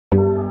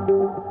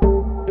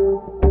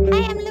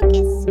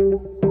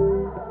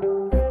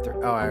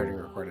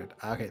recorded.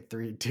 Okay,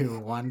 3, 2,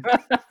 1.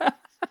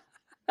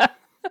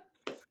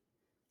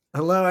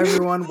 Hello,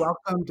 everyone.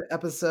 Welcome to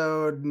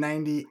episode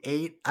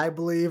 98, I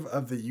believe,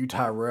 of the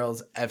Utah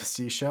Royals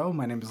FC show.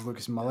 My name is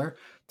Lucas Muller.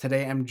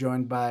 Today, I'm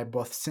joined by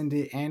both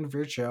Cindy and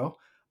Vircho.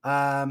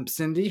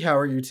 Cindy, how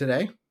are you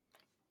today?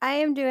 I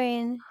am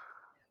doing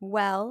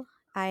well.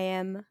 I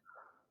am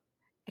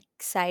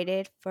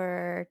excited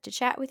to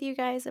chat with you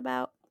guys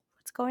about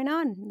what's going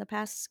on in the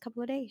past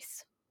couple of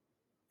days.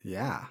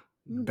 Yeah,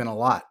 Mm. been a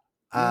lot.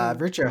 Mm.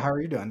 Vircho, how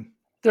are you doing?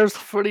 There's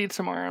footy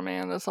tomorrow,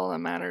 man. That's all that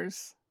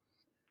matters.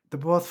 The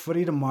both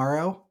footy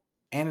tomorrow,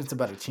 and it's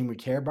about a team we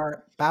care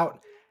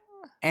about,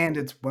 and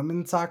it's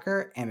women's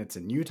soccer, and it's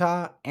in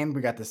Utah, and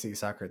we got to see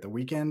soccer at the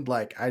weekend.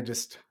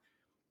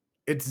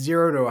 It's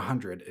 0 to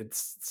 100.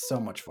 It's so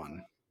much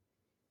fun.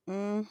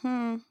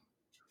 Mm-hmm.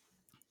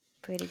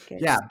 Pretty good.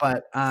 Yeah,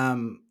 but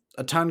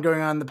a ton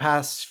going on the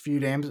past few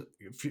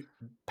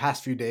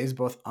days,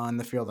 both on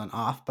the field and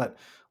off. But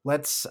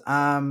let's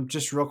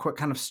just real quick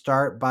kind of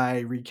start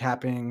by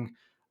recapping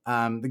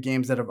the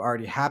games that have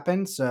already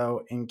happened.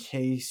 So in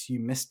case you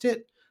missed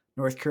it,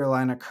 North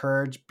Carolina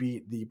Courage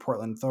beat the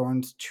Portland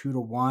Thorns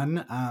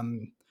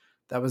 2-1.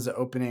 That was the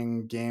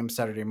opening game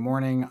Saturday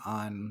morning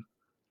on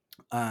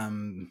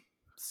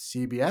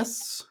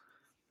CBS.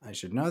 I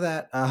should know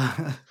that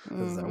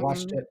because I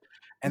watched it.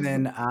 And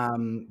then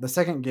the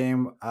second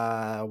game,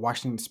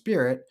 Washington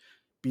Spirit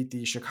beat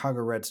the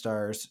Chicago Red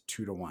Stars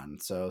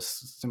 2-1. So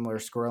similar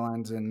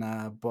scorelines in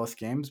both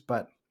games.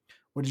 But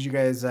what did you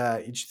guys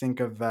each think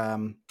of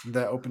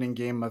the opening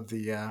game of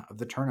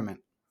the tournament?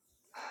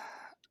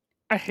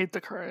 I hate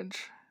the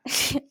Courage.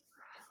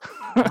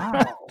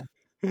 Wow!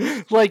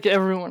 Like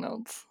everyone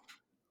else.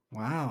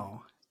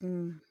 Wow!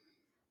 Mm.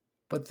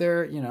 But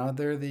they're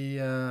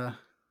the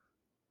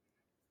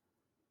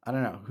I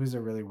don't know who's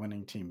a really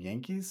winning team.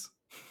 Yankees.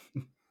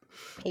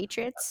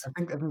 Patriots. I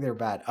think they're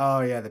bad. Oh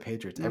yeah, the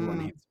Patriots.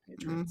 Everyone hates the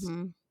Patriots.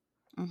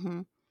 Mm-hmm.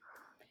 Mm-hmm.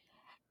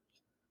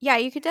 Yeah,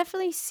 you could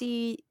definitely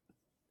see.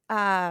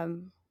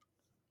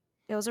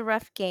 It was a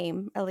rough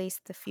game, at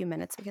least a few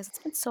minutes, because it's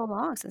been so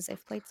long since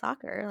they've played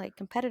soccer, like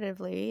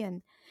competitively,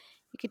 and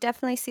you could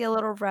definitely see a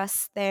little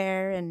rust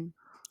there. And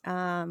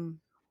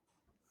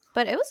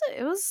but it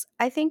was.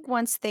 I think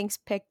once things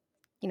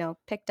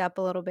picked up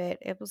a little bit,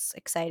 it was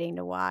exciting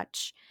to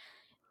watch.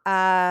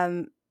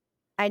 Um,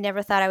 I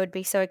never thought I would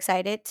be so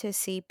excited to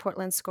see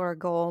Portland score a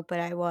goal, but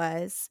I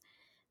was.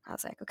 I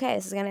was like, okay,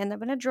 this is gonna end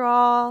up in a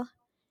draw.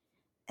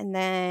 And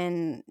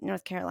then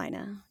North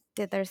Carolina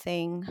did their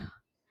thing.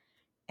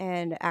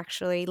 And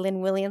actually,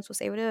 Lynn Williams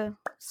was able to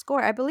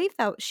score. I believe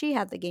that she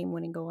had the game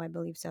winning goal. I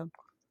believe so.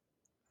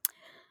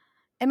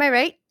 Am I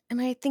right? Am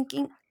I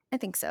thinking? I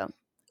think so.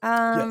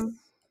 Yes.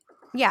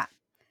 Yeah.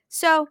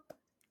 So,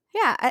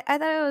 yeah, I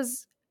thought it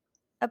was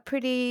a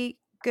pretty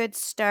good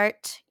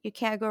start. You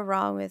can't go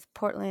wrong with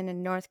Portland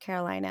and North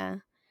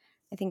Carolina.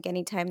 I think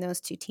anytime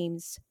those two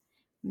teams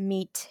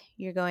meet,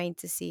 you're going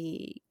to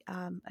see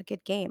a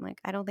good game. Like,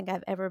 I don't think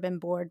I've ever been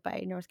bored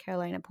by North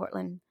Carolina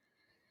Portland,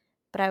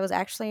 but I was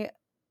actually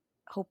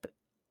hoping.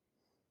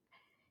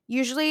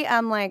 Usually,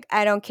 I'm like,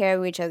 I don't care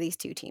which of these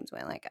two teams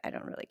win. Like, I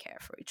don't really care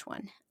for each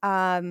one.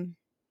 I'm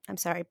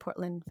sorry,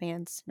 Portland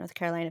fans, North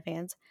Carolina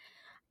fans.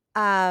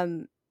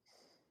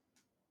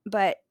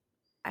 But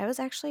I was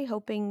actually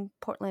hoping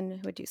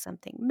Portland would do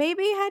something.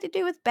 Maybe it had to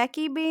do with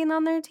Becky being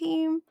on their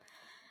team.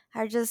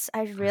 I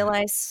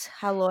realized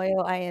how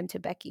loyal I am to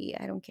Becky.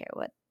 I don't care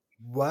what.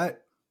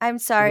 What? I'm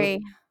What,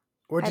 sorry.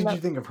 what I did love.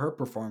 you think of her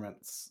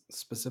performance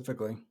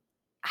specifically?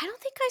 I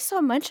don't think I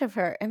saw much of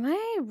her. Am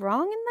I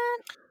wrong in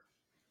that?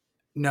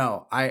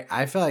 No,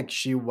 I feel like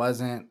she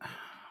wasn't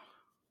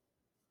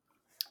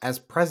as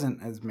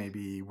present as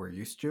maybe we're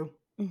used to.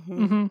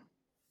 Mm-hmm.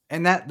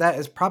 And that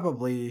is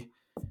probably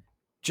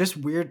just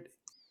weird.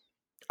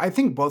 I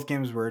think both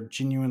games were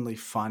genuinely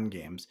fun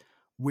games.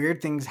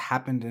 Weird things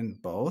happened in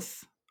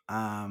both.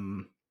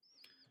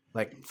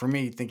 Like for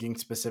me, thinking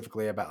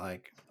specifically about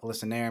like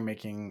Alyssa Nair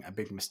making a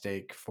big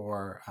mistake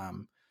for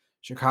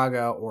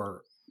Chicago,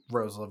 or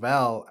Rose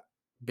Lavelle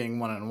being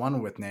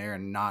 1-on-1 with Nair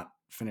and not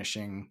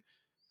finishing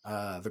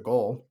the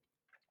goal.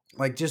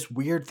 Like just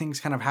weird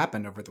things kind of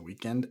happened over the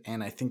weekend,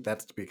 and I think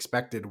that's to be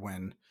expected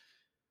when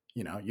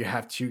you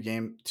have two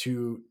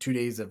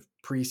days of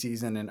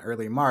preseason in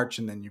early March,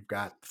 and then you've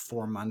got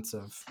 3 months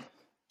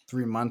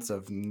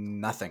of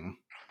nothing.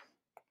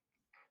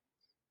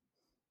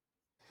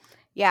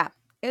 Yeah,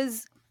 it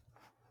was.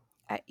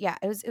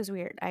 It was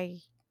weird.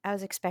 I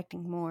was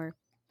expecting more,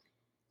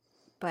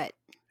 but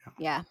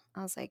yeah,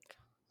 I was like,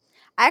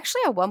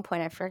 actually, at one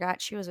point, I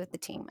forgot she was with the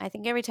team. I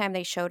think every time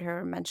they showed her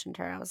or mentioned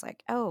her, I was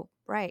like, oh,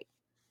 right,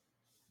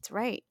 that's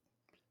right.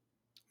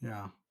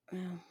 Yeah.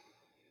 Yeah.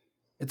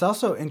 It's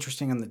also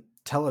interesting on the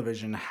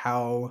television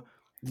how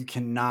you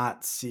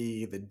cannot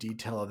see the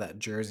detail of that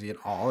jersey at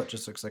all. It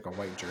just looks like a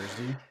white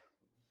jersey,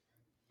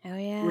 Oh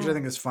yeah. which I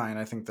think is fine.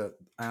 I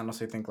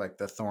honestly think like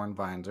the thorn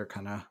vines are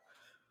kind of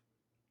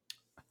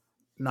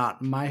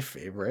not my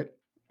favorite,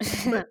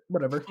 but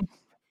whatever.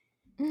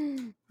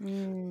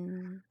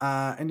 Mm.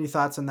 Any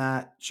thoughts on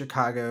that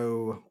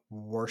Chicago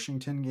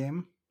Washington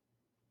game?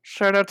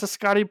 Shout out to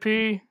Scotty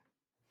P.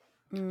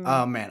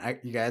 Oh man,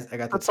 you guys, I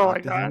got to That's all I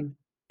talk to got. him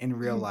in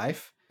real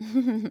life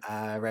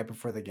right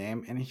before the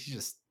game, and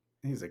he's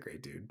a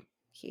great dude.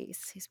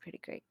 He's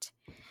pretty great.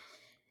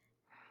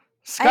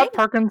 Scott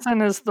Parkinson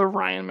is the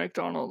Ryan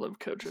McDonald of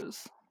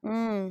coaches.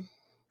 Mm.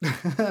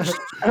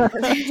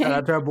 Shout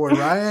out to our boy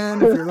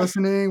Ryan if you're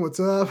listening. What's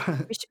up?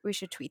 We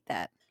should tweet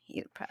that.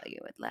 He probably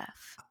would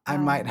laugh. I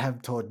might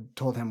have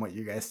told him what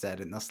you guys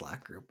said in the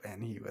Slack group,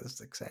 and he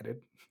was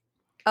excited.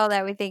 Oh,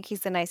 that we think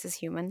he's the nicest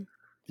human.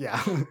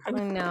 Yeah. I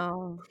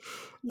know.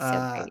 He's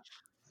so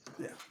great.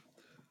 Yeah.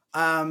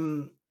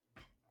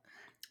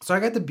 So I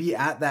got to be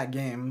at that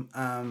game,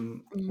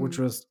 which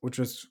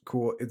Mm-hmm. was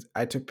cool.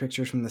 I took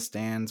pictures from the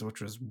stands, which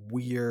was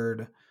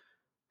weird,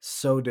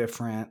 so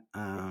different.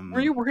 Were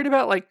you worried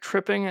about like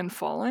tripping and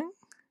falling?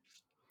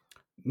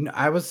 No,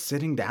 I was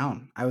sitting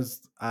down. I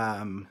was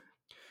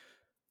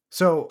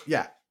so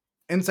yeah,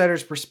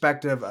 insider's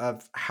perspective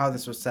of how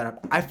this was set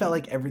up. I felt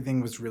like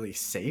everything was really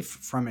safe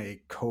from a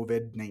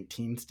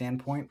COVID-19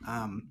 standpoint.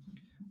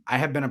 I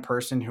have been a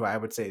person who I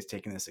would say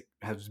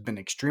has been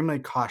extremely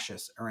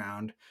cautious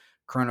around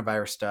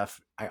coronavirus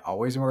stuff. I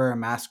always wear a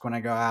mask when I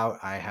go out.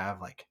 I have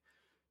like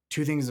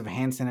 2 things of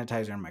hand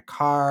sanitizer in my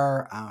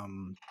car.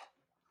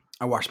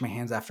 I wash my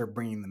hands after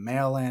bringing the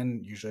mail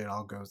in. Usually it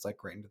all goes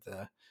like right into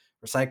the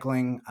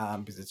recycling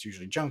because it's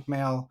usually junk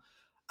mail.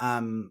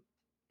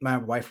 My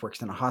wife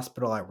works in a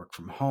hospital. I work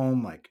from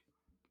home, like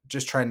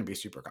just trying to be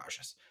super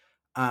cautious.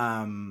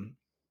 And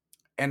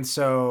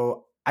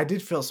so I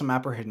did feel some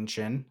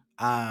apprehension.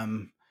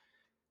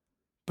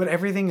 But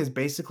everything is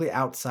basically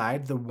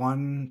outside. The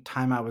one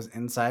time I was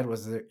inside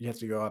was that you have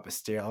to go up a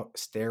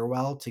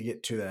stairwell to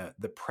get to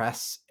the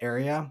press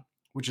area,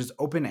 which is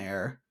open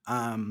air.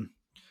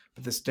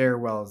 But the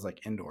stairwell is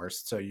like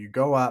indoors. So you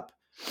go up,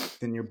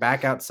 then you're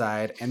back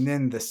outside, and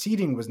then the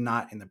seating was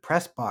not in the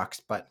press box,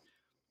 but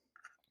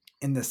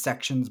in the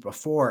sections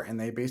before, and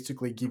they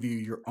basically give you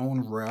your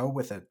own row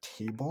with a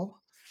table.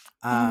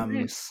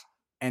 Nice.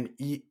 And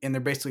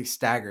they're basically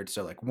staggered.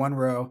 So like one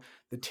row,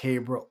 the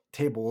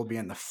table will be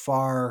on the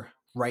far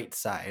right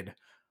side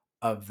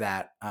of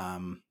that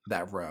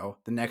row.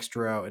 The next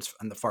row it's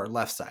on the far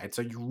left side.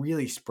 So you're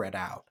really spread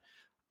out.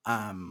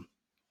 And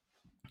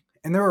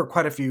there were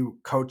quite a few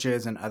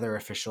coaches and other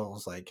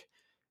officials like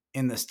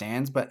in the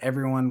stands, but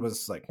everyone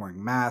was like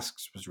wearing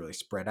masks, was really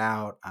spread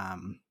out.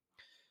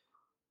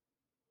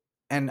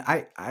 And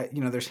I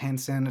there's hand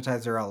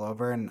sanitizer all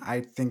over, and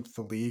I think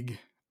the league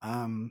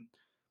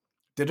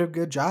did a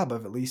good job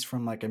of, at least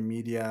from like a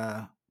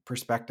media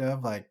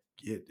perspective, like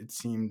it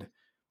seemed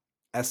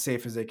as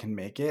safe as they can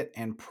make it,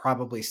 and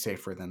probably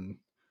safer than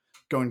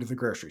going to the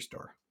grocery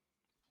store.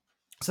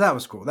 So that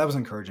was cool. That was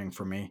encouraging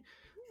for me.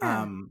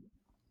 Yeah.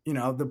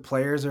 The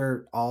players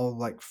are all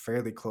like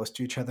fairly close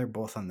to each other,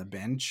 both on the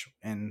bench,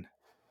 and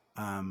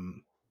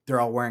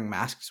they're all wearing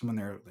masks when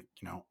they're like,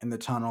 in the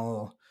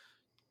tunnel.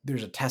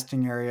 There's a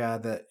testing area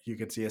that you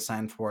could see a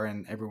sign for,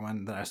 and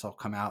everyone that I saw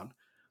come out.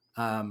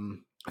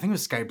 I think it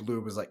was Sky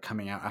Blue was like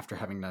coming out after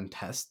having done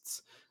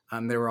tests.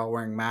 They were all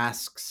wearing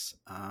masks.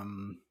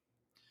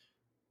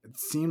 It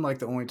seemed like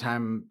the only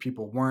time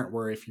people weren't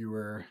were if you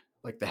were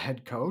like the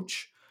head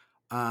coach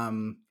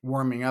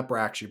warming up or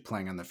actually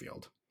playing on the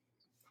field.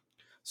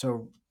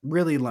 So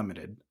really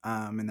limited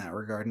in that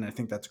regard, and I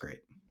think that's great.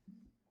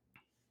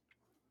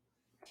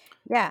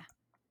 Yeah,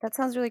 that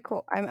sounds really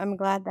cool. I'm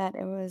glad that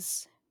it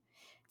was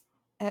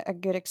a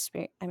good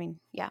experience. I mean,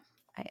 yeah,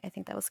 I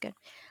think that was good.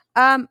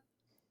 Yeah,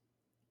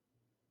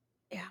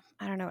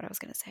 I don't know what I was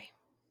gonna say,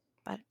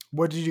 but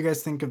What did you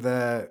guys think of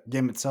the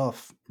game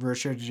itself?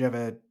 Versha, did you have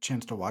a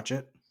chance to watch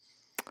it?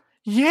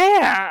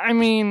 Yeah, I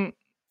mean,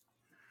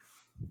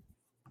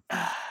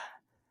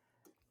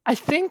 I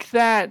think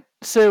that,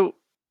 so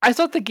I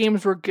thought the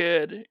games were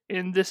good,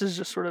 and this is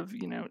just sort of,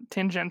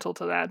 tangential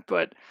to that,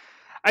 but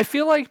I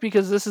feel like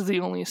because this is the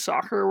only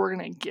soccer we're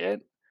going to get,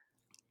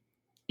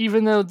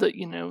 even though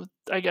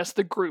I guess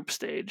the group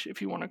stage,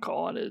 if you want to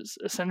call it, is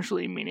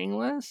essentially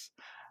meaningless,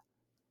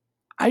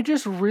 I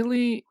just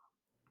really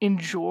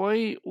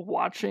enjoy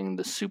watching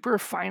the super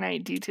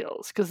finite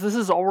details, because this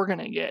is all we're going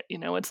to get.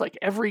 It's like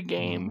every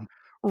game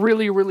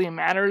really, really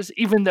matters,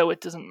 even though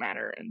it doesn't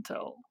matter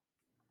until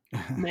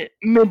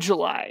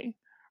mid-July,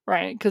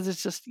 right? Because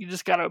it's just, you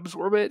just got to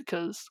absorb it,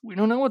 because we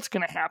don't know what's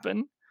going to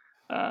happen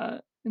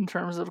in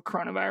terms of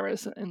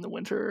coronavirus in the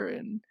winter.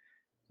 And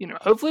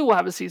hopefully we'll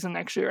have a season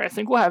next year. I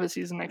think we'll have a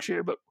season next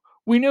year, but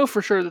we know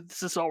for sure that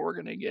this is all we're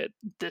going to get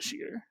this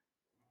year.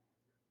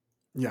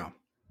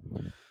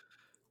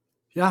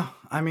 Yeah,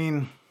 I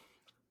mean,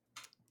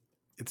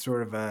 it's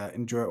sort of a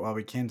enjoy it while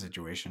we can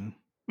situation.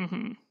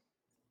 Mm-hmm.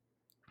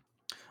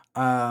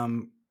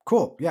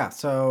 Cool. Yeah.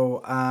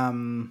 So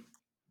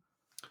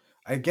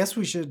I guess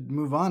we should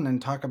move on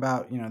and talk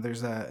about,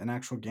 there's an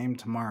actual game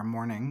tomorrow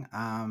morning.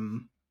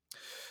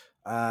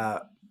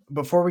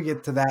 Before we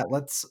get to that,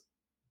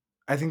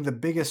 I think the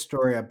biggest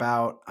story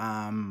about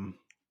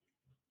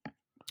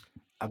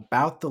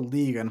about the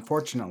league,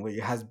 unfortunately,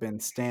 has been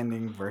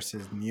standing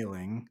versus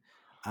kneeling.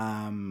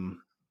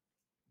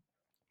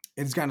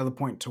 It's gotten to the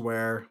point to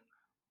where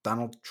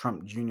Donald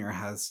Trump Jr.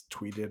 has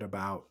tweeted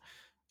about,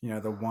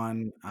 the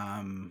one.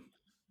 I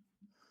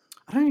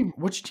don't even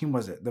which team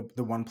was it.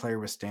 The one player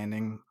was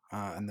standing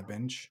on the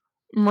bench.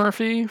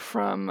 Murphy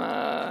from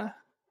The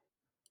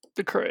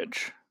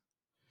Courage.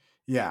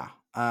 Yeah.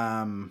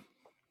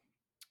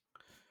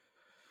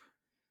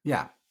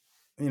 Yeah.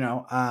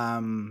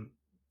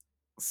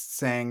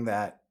 Saying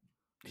that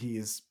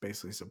he's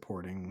basically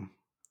supporting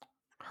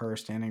her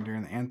standing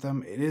during the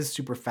anthem. It is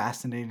super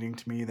fascinating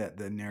to me that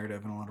the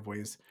narrative in a lot of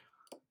ways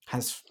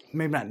has,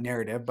 maybe not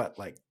narrative, but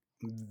like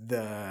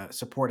the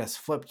support has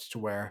flipped to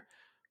where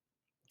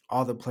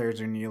all the players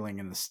are kneeling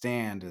and the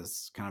stand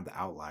is kind of the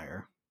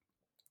outlier.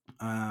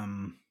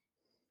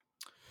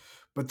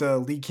 But the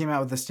league came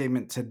out with a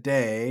statement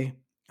today.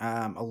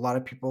 A lot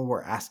of people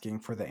were asking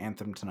for the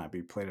anthem to not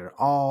be played at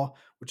all,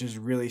 which is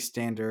really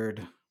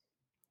standard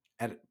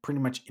at pretty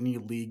much any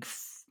league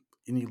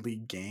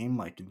game,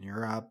 like in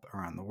Europe,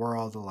 around the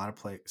world. A lot of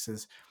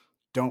places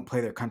don't play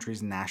their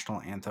country's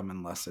national anthem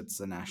unless it's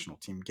a national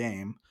team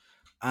game.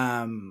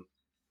 And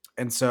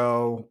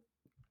so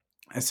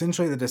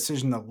essentially the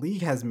decision the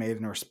league has made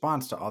in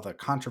response to all the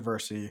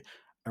controversy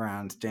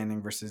around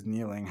standing versus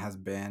kneeling has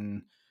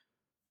been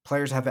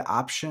players have the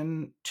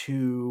option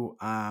to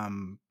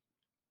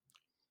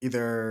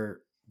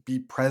either be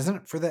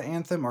present for the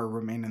anthem or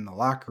remain in the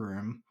locker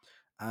room.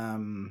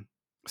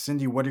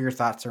 Cindy, what are your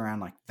thoughts around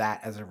like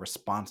that as a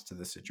response to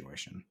the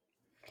situation?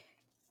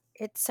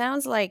 It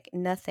sounds like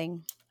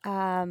nothing.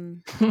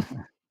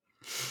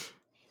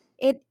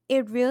 It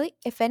really,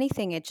 if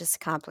anything, it just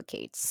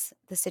complicates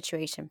the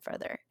situation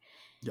further.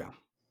 Yeah.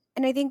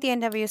 And I think the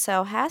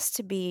NWSL has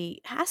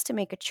to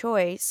make a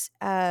choice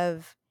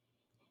of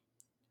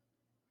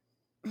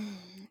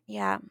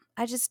yeah,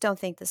 I just don't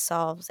think this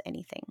solves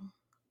anything.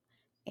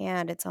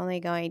 And it's only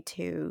going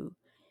to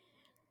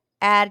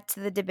add to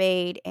the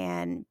debate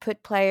and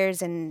put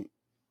players in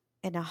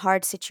a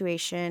hard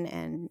situation.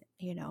 And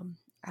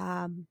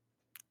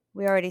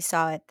we already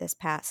saw it this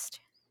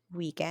past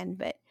weekend.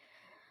 But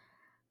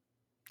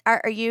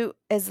are you,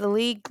 is the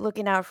league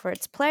looking out for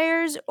its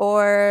players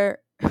or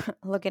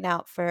looking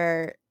out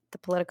for the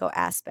political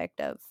aspect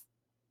of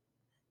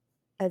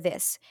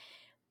this?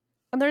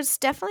 And there's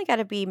definitely got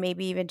to be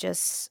maybe even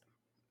just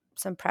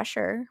some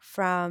pressure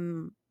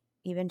from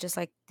even just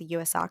like the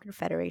U.S. Soccer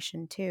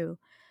Federation too.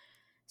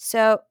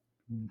 So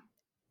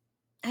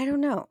I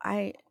don't know.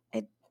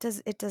 It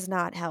does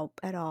not help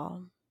at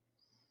all.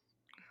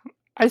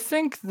 I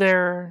think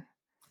to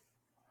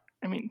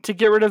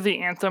get rid of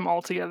the anthem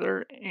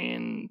altogether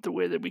in the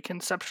way that we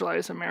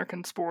conceptualize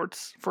American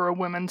sports, for a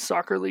women's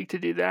soccer league to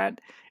do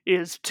that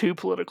is too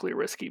politically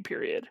risky,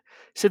 period.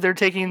 So they're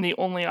taking the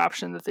only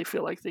option that they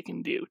feel like they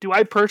can do. Do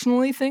I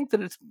personally think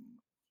that it's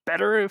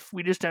better if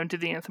we just don't do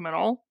the anthem at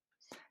all?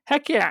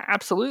 Heck yeah,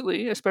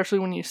 absolutely. Especially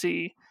when you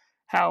see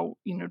how,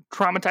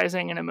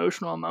 traumatizing and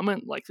emotional a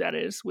moment like that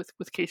is with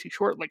Casey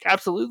Short. Like,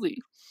 absolutely.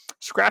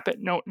 Scrap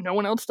it. No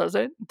one else does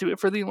it. Do it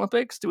for the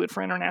Olympics, do it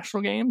for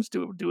international games,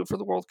 do it for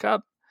the World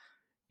Cup.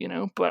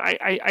 But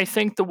I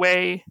think the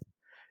way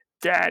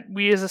that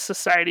we as a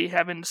society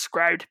have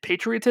inscribed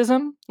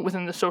patriotism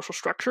within the social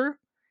structure,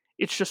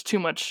 it's just too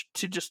much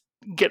to just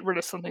get rid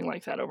of something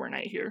like that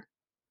overnight here.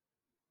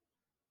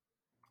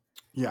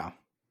 Yeah.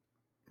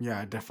 Yeah,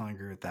 I definitely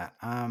agree with that.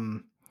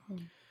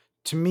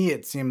 To me,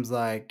 it seems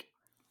like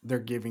they're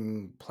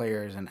giving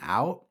players an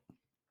out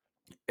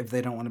if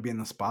they don't want to be in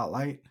the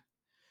spotlight.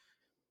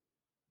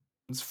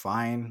 It's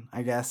fine,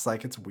 I guess.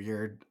 Like it's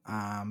weird,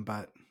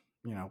 but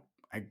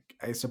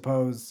I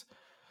suppose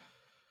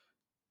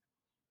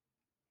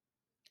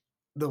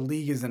the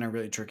league is in a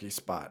really tricky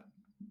spot,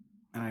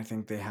 and I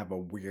think they have a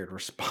weird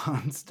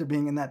response to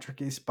being in that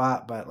tricky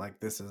spot. But like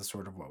this is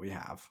sort of what we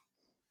have.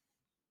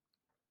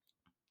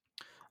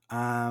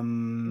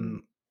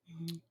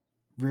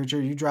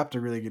 Richard, you dropped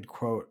a really good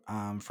quote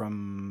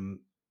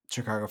from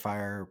Chicago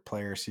Fire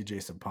player CJ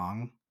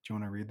Sapong. Do you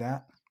want to read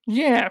that?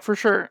 Yeah, for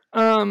sure.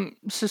 So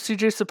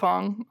CJ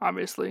Sapong,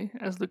 obviously,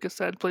 as Lucas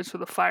said, plays for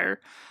the Fire.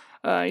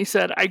 He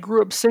said, "I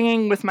grew up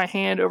singing with my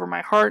hand over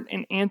my heart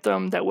an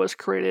anthem that was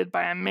created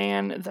by a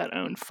man that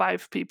owned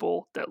 5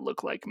 people that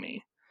look like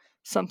me.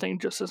 Something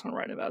just isn't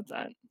right about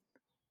that."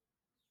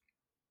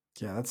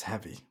 Yeah, that's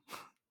heavy.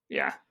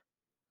 Yeah.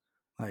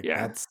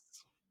 That's...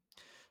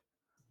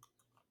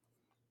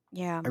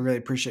 Yeah. I really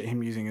appreciate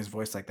him using his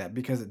voice like that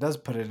because it does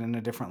put it in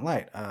a different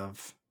light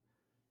of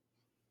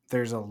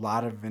there's a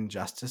lot of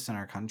injustice in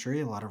our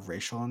country, a lot of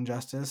racial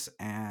injustice,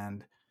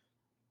 and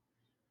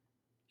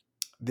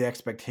the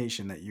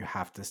expectation that you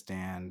have to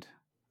stand,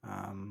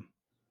 I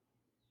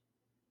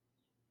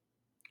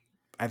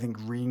think,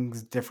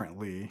 rings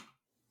differently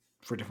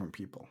for different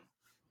people.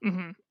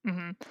 I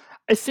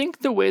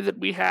think the way that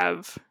we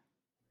have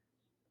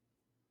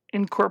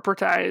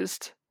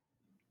incorporatized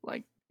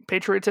like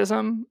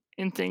patriotism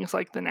in things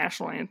like the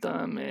national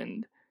anthem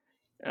and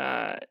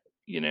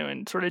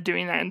and sort of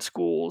doing that in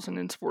schools and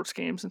in sports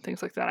games and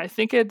things like that, I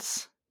think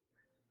it's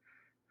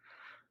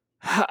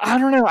I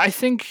don't know. I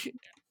think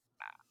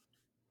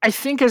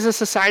as a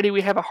society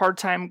we have a hard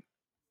time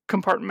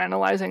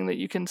compartmentalizing that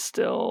you can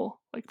still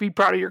like be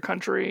proud of your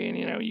country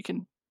and you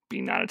can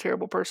be not a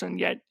terrible person,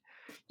 yet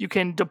you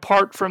can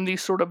depart from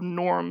these sort of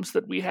norms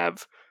that we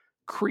have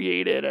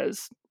created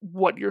as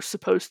what you're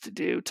supposed to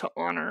do to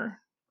honor,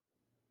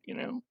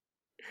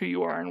 who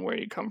you are and where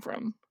you come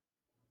from.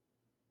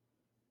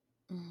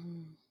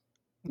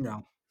 Yeah.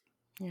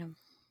 Yeah.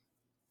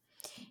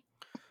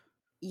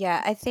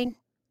 Yeah, I think,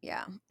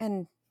 yeah.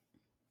 And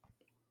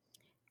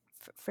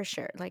for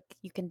sure, like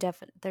you can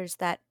definitely, there's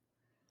that,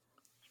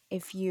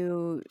 if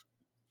you,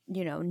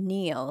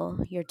 kneel,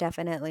 you're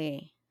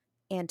definitely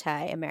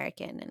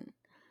anti-American.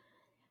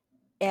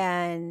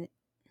 And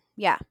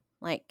yeah,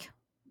 like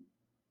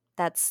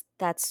that's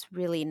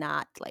really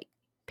not like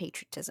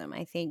patriotism.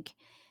 I think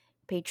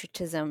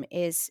patriotism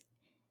is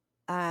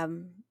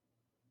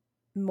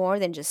more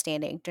than just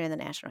standing during the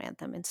national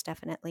anthem. It's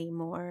definitely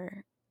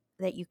more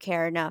that you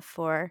care enough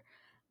for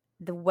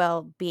the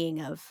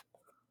well-being of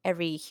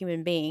every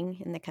human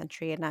being in the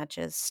country and not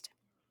just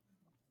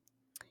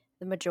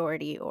the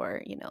majority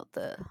or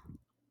the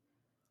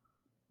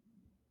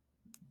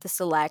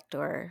select.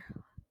 Or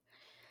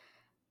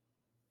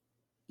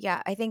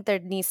yeah, I think there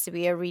needs to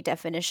be a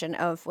redefinition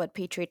of what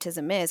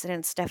patriotism is, and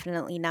it's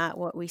definitely not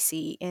what we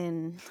see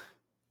in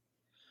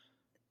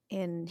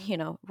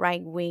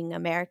right-wing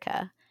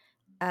America.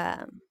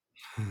 um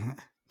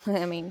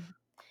I mean,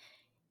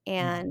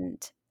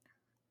 and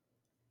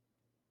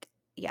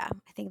yeah,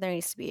 I think there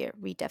needs to be a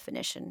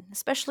redefinition,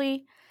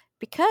 especially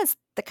because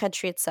the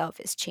country itself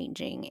is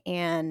changing.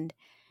 And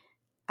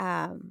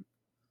um,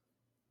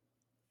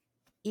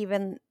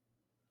 even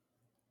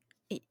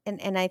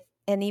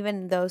and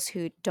even those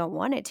who don't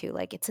want it to,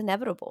 like, it's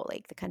inevitable.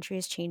 Like, the country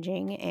is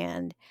changing,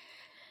 and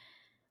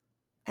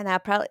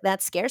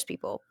that scares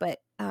people.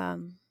 But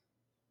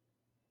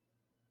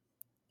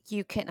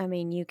you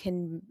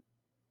can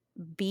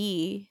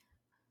be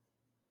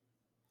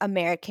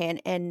American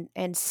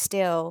and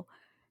still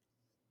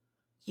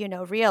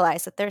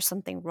realize that there's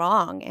something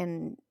wrong.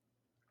 And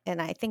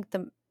I think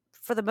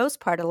for the most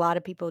part, a lot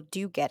of people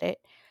do get it,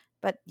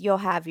 but you'll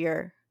have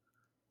your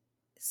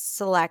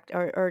select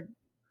or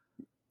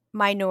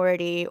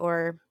minority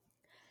or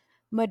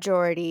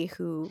majority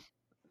who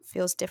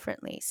feels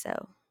differently.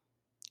 So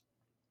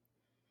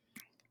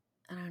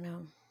I don't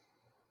know.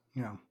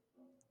 Yeah.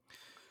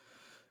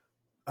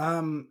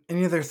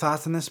 Any other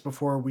thoughts on this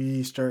before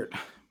we start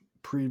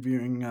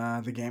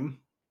previewing the game?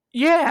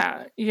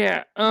 Yeah.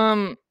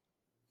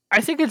 I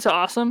think it's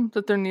awesome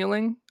that they're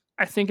kneeling.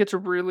 I think it's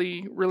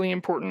really, really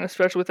important,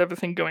 especially with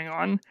everything going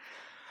on.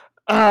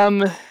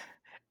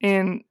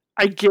 And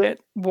I get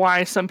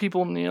why some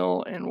people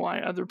kneel and why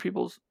other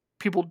people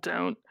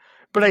don't.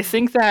 But I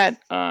think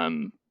that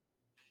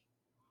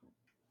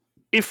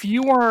if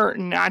you are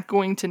not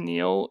going to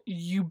kneel,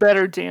 you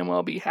better damn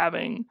well be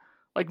having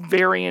like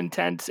very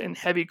intense and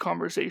heavy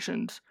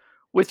conversations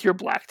with your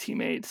black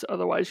teammates.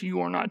 Otherwise, you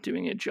are not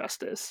doing it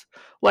justice.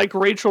 Like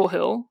Rachel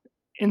Hill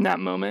in that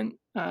moment,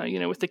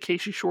 with the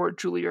Casey Short,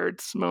 Julie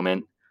Ertz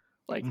moment,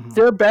 like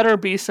there better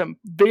be some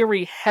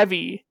very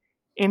heavy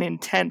and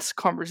intense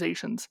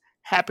conversations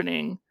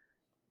happening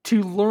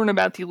to learn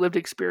about the lived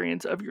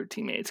experience of your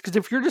teammates. Because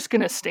if you're just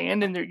going to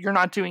stand and you're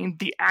not doing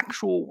the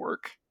actual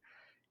work,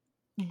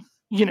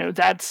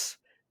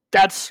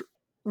 that's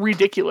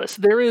ridiculous.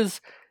 There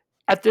is,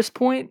 at this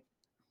point,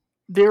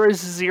 there is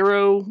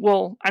zero,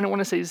 well, I don't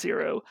want to say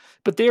zero,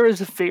 but there is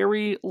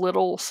very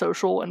little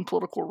social and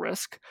political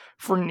risk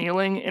for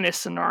kneeling in a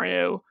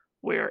scenario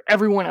where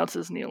everyone else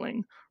is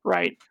kneeling,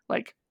 right?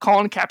 Like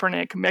Colin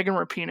Kaepernick, Megan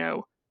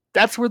Rapinoe,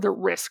 that's where the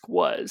risk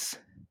was.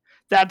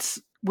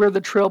 That's where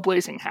the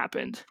trailblazing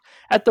happened.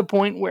 At the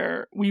point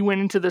where we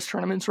went into this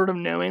tournament sort of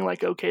knowing,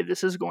 like, okay,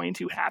 this is going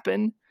to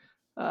happen,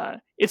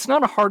 it's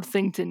not a hard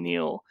thing to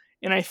kneel.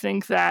 And I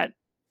think that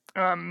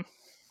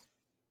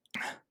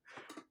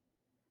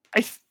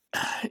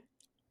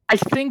I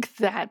think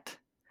that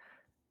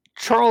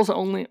Charles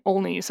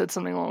only said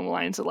something along the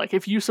lines of, like,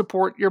 if you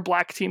support your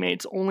black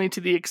teammates only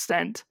to the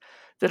extent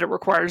that it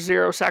requires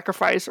zero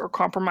sacrifice or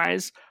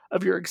compromise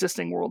of your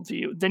existing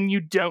worldview, then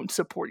you don't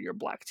support your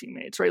black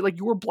teammates, right? Like,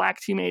 your black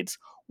teammates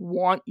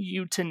want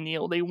you to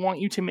kneel. They want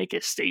you to make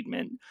a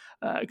statement.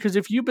 Because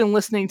if you've been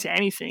listening to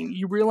anything,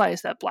 you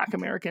realize that black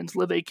Americans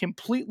live a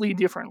completely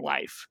different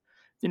life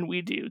than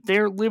we do.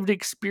 Their lived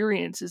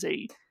experience is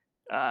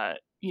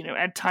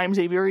at times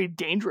a very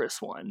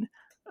dangerous one.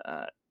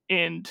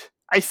 And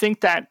I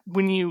think that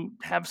when you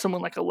have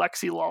someone like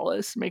Alexi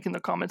Lawless making the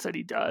comments that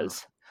he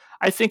does,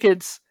 I think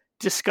it's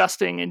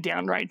disgusting and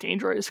downright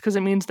dangerous because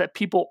it means that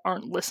people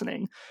aren't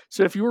listening.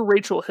 So if you were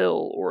Rachel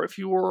Hill, or if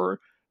you were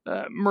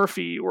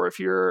Murphy, or if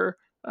you're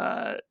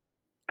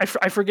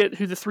I forget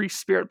who the three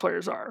Spirit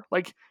players are.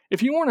 Like,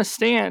 if you want to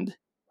stand,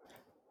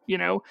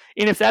 and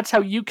if that's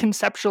how you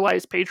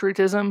conceptualize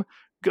patriotism,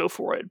 go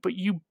for it. But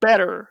you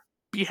better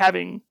be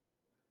having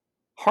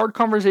hard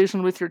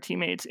conversation with your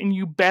teammates, and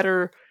you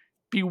better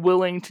be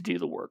willing to do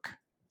the work.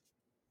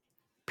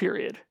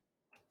 Period.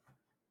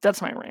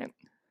 That's my rant.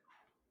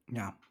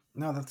 Yeah.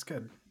 No, that's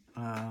good.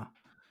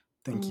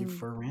 Thank you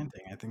for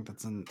ranting. I think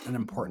that's an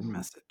important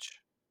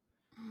message.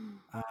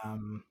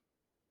 Um,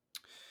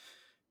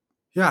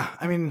 yeah,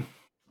 I mean,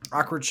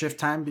 awkward shift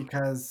time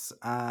because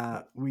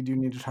we do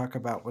need to talk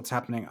about what's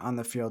happening on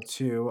the field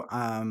too.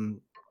 So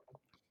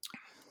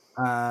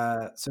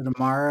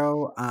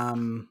tomorrow,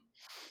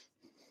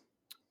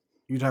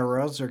 Utah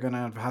Royals are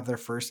gonna have their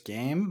first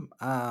game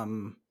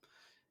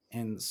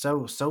in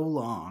so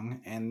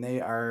long, and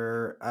they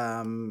are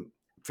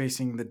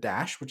facing the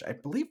Dash, which I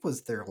believe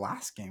was their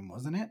last game,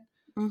 wasn't it?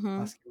 Mm-hmm.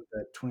 Last game of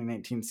the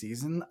 2019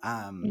 season.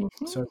 Mhm.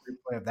 So a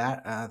replay of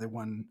that. They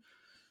won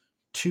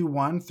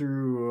 2-1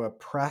 through a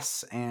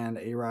press and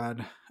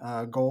A-Rod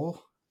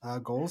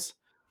goals.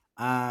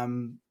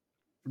 Um,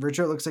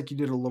 Richard, it looks like you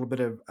did a little bit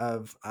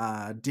of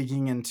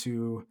digging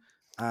into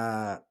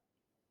uh,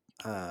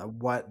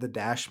 what the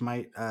Dash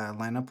might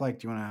line up like.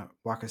 Do you want to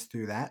walk us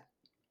through that?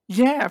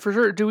 Yeah, for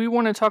sure. Do we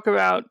want to talk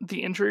about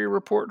the injury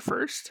report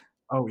first?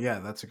 Oh, yeah,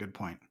 that's a good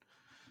point.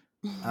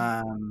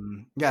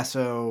 Yeah,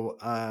 so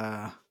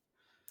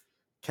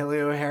Kelly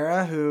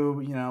O'Hara, who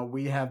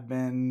we have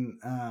been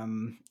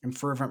in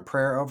fervent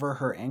prayer over,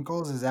 her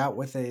ankles, is out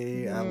with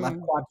a left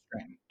quad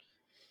strain.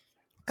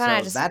 Gonna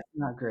So just that's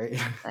not great.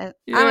 I'm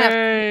gonna have,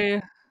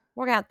 Yay!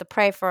 we're gonna have to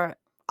pray for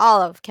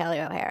all of Kelly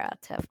O'Hara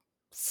to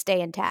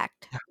stay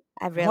intact.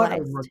 I've What a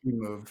realized. rookie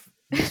move!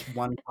 Just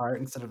one part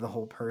instead of the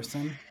whole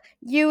person.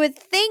 You would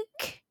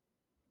think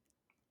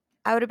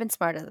I would have been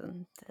smarter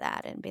than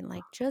that and been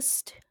like,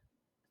 just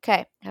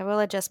okay. I will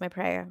adjust my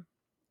prayer.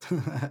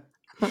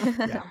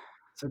 Yeah.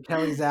 So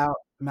Kelly's out.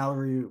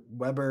 Mallory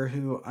Weber,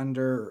 who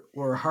under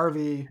Laura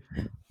Harvey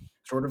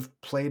sort of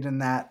played in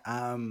that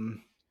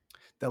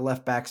the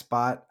left back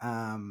spot,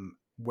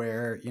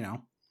 where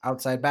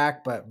outside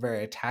back but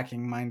very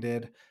attacking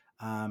minded.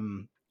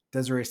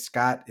 Desiree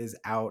Scott is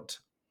out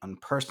on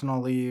personal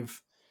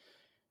leave.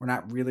 We're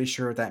not really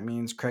sure what that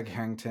means. Craig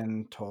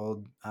Harrington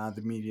told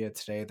the media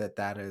today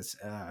that is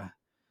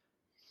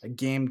a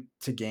game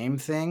to game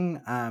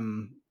thing.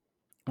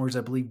 Whereas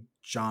I believe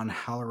John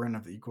Halloran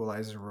of the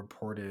Equalizer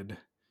reported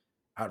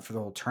out for the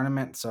whole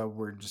tournament. So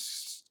we're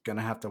just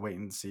gonna have to wait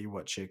and see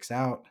what shakes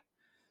out.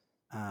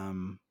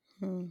 And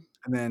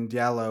then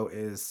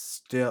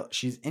Diallo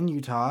she's in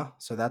Utah,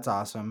 so that's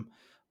awesome,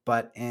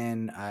 but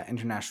in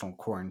international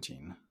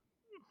quarantine.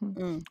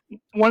 Mm.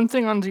 One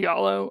thing on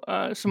Diallo.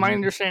 So my Mhm.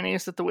 understanding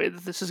is that the way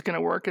that this is going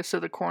to work is so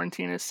the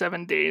quarantine is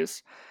 7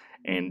 days,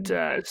 and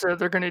Mhm. so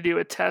they're going to do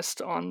a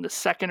test on the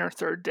second or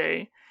third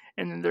day,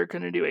 and then they're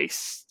going to do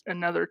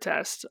another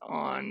test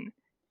on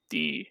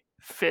the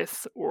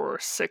fifth or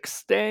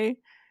sixth day,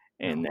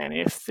 and then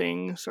if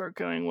things are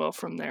going well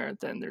from there,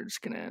 then they're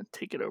just going to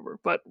take it over.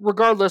 But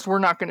regardless, we're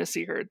not going to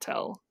see her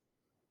until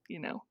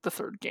the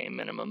third game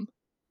minimum.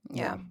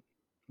 Yeah.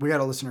 We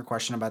got a listener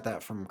question about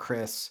that from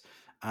Chris.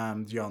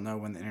 Do y'all know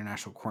when the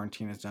international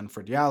quarantine is done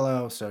for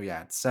Diallo? So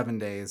yeah, it's 7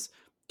 days,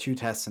 2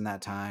 tests in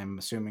that time,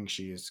 assuming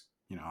she's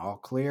all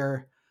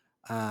clear.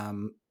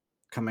 Um,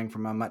 Coming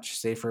from a much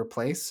safer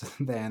place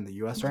than the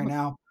U.S. right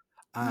now.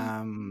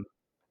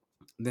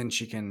 Then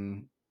she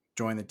can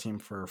join the team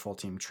for full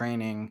team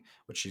training,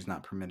 which she's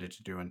not permitted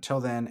to do until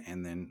then,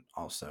 and then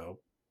also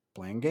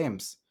playing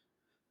games.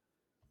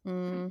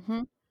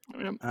 Mm-hmm.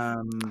 Yep.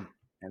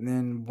 And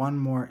then one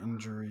more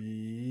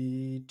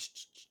injury.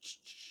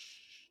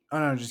 Oh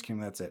no, just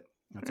kidding. That's it.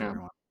 That's Yeah.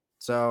 everyone.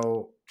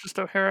 So Just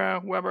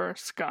O'Hara, Weber,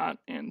 Scott,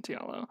 and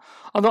Diallo.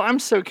 Although I'm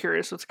so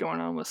curious what's going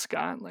on with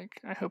Scott.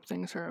 Like, I hope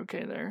things are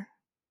okay there.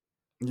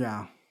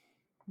 yeah,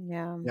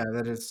 Yeah.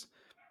 that is.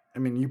 I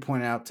mean, you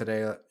pointed out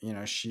today.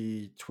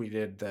 She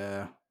tweeted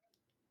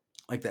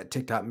that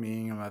TikTok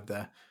meme of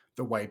the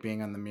white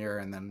being on the mirror,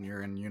 and then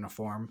you're in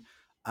uniform.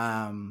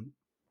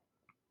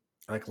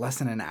 Like less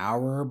than an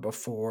hour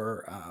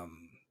before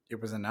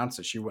it was announced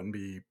that she wouldn't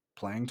be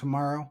playing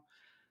tomorrow.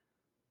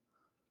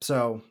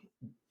 So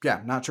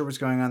yeah, not sure what's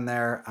going on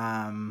there.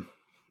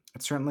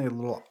 It's certainly a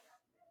little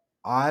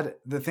odd.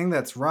 The thing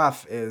that's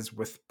rough is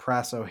with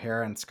Press,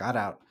 O'Hara, and Scott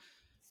out.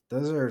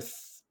 Those are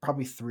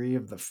probably 3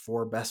 of the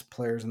 4 best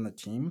players in the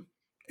team.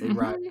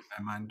 A-Rod, Mm-hmm.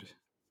 in my mind,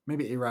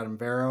 maybe A-Rod and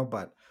Vero,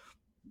 but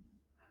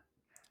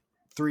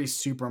 3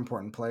 super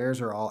important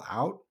players are all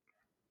out,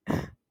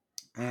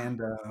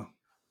 and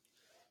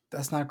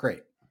that's not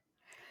great.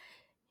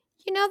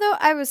 Though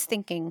I was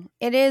thinking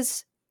it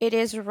is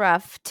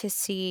rough to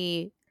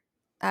see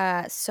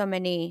so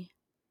many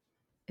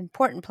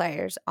important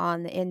players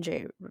on the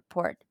injury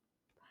report.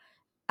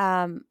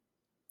 Um,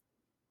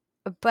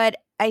 but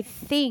I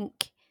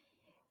think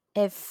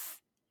if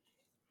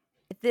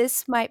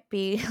this might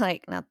be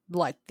like not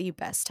like the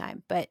best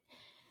time, but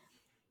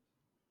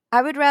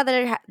I would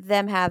rather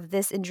them have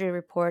this injury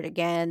report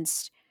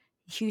against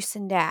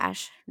Houston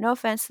Dash. No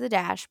offense to the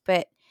Dash,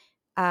 but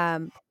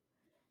um,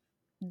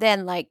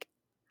 than like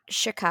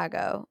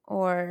Chicago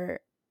or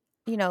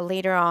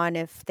later on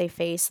if they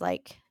face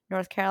like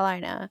North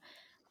Carolina.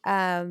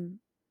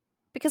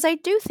 Because I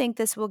do think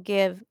this will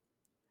give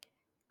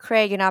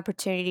Craig an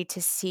opportunity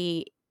to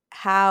see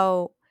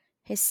how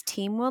his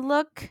team will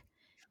look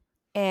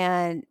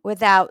and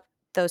without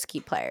those key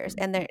players,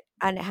 and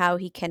how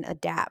he can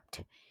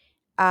adapt.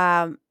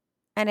 Um,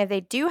 and if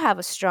they do have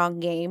a strong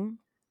game,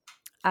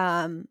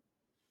 um,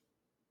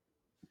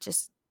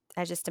 just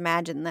I just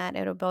imagine that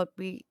they'll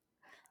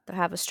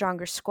have a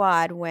stronger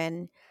squad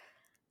when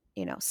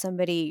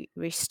somebody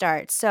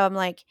restarts. So I'm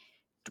like,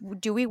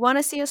 do we want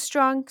to see a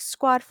strong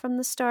squad from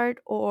the start,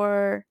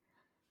 or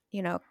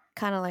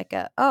kind of like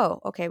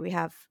okay, we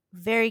have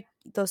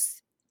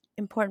those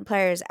important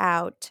players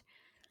out.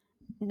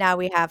 Now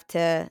we have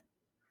to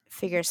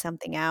figure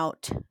something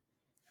out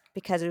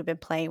because we've been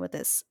playing with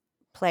this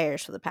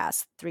players for the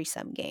past 3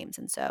 some games,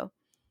 and so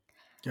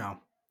Yeah.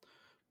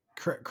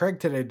 Craig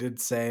today did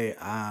say,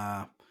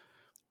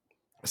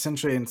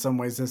 essentially, in some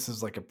ways, this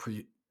is like a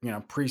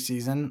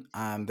preseason.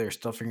 They're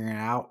still figuring it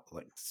out.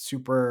 Like,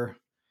 super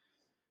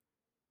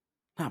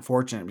not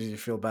fortunate because you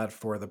feel bad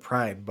for the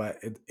Pride, but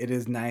it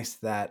is nice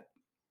that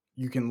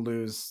you can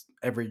lose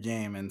every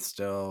game and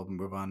still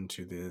move on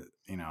to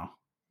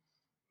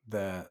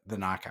the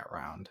knockout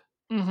round.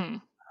 Mm-hmm.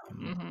 Um,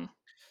 Mm-hmm.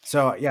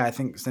 so yeah, I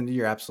think, Cindy,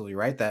 you're absolutely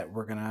right that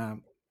we're gonna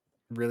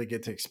really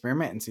get to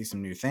experiment and see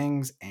some new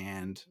things,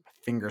 and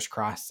fingers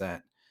crossed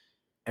that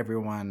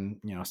everyone,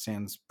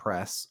 sans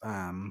press,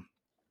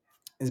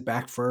 is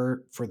back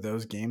for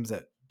those games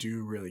that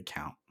do really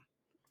count.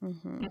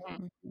 mhm, Mm-hmm.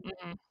 mhm,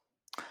 Mm-hmm.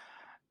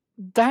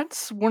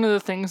 That's one of the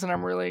things that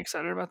I'm really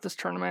excited about this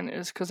tournament,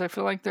 is because I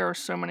feel like there are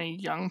so many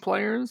young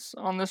players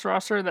on this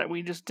roster that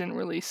we just didn't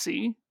really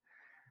see.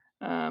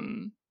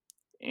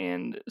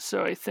 And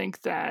so I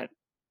think that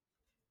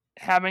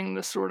having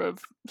this sort of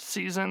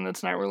season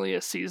that's not really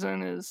a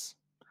season is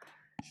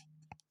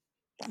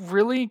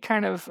really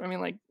kind of, I mean,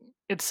 like,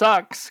 it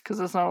sucks because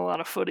it's not a lot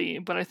of footy,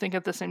 but I think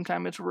at the same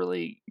time it's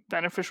really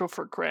beneficial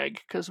for Craig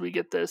because we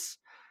get this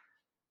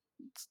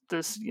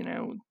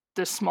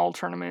this small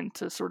tournament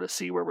to sort of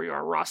see where we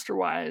are roster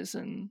wise.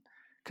 And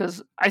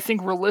because I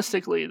think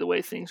realistically the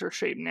way things are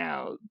shaped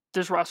now,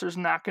 this roster is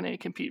not going to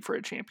compete for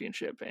a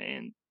championship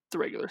in the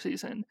regular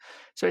season.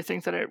 So I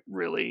think that it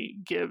really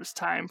gives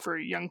time for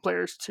young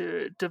players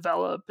to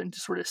develop and to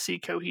sort of see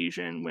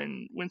cohesion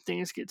when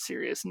things get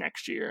serious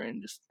next year,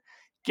 and just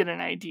get an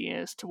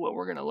idea as to what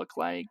we're going to look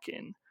like,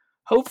 and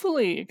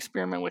hopefully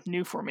experiment with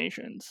new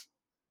formations.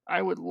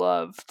 I would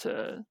love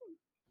to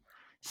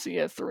see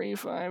a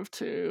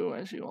 3-5-2,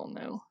 as you all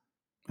know.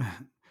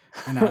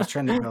 And I was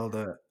trying to build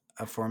a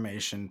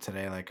formation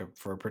today, like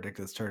for a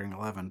predicted starting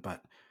 11,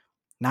 but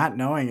not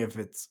knowing if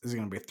is it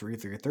going to be a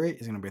 3-3-3,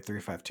 is it going to be a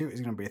 3-5-2,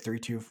 is it going to be a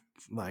 3-2,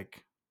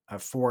 like a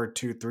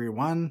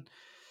 4-2-3-1.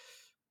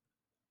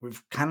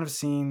 We've kind of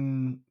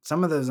seen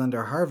some of those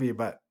under Harvey,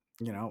 but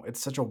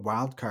it's such a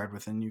wild card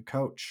with a new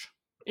coach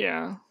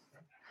Yeah.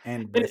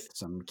 and It, with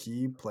some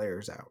key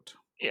players out.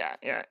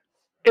 yeah.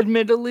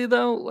 Admittedly,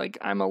 though, like,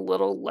 I'm a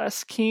little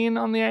less keen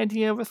on the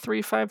idea of a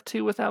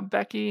 3-5-2 without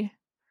Becky.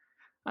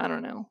 I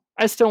don't know.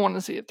 I still want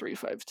to see a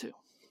 3-5-2.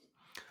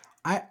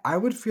 I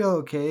would feel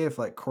okay if,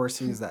 like,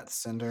 Corsi is that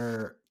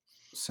center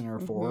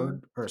mhm,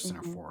 forward, or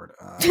center mhm. forward,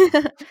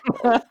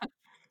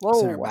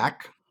 center Whoa.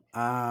 back.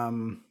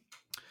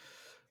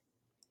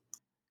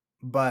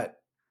 But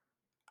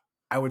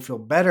I would feel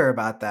better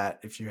about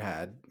that if you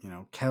had,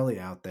 Kelly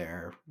out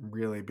there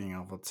really being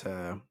able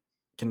to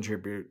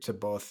contribute to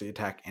both the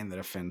attack and the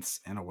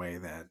defense in a way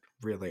that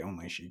really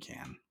only she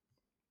can.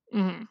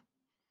 Mm-hmm.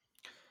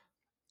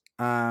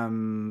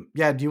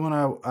 Yeah, do you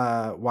want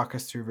to walk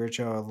us through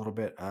Virtuo a little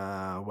bit,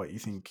 what you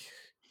think,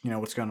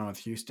 what's going on with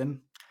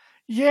Houston?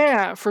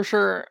 Yeah, for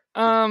sure.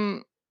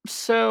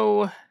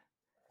 So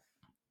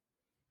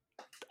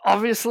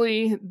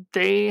obviously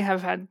they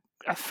have had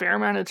a fair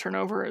amount of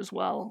turnover as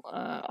well.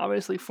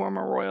 Obviously,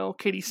 former Royal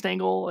Katie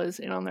Stengel is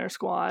in on their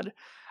squad.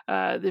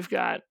 They've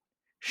got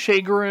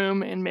Shea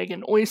Groom and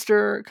Megan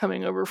Oyster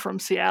coming over from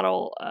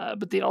Seattle,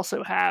 but they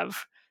also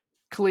have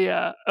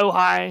Kalia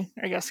Ojai,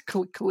 I guess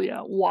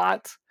Kalia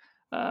Watt,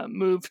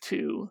 moved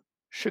to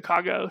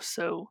Chicago.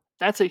 So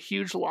that's a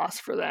huge loss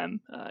for them,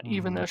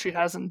 even though she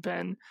hasn't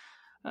been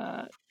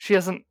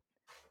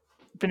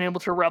able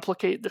to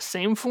replicate the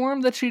same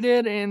form that she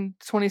did in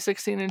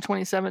 2016 and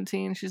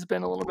 2017. She's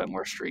been a little bit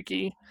more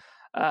streaky,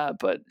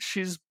 but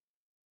she's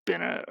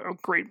been a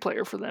great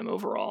player for them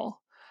overall.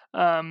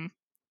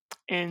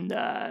 And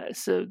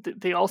so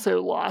they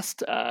also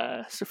lost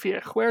Sofia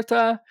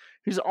Huerta,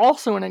 who's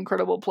also an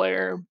incredible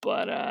player,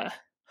 but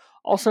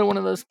also one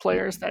of those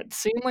players that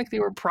seemed like they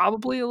were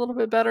probably a little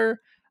bit better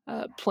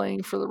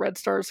playing for the Red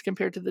Stars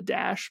compared to the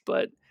Dash.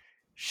 But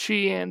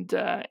she and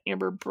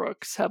Amber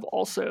Brooks have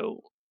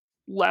also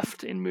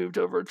left and moved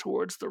over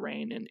towards the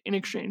Reign in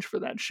exchange for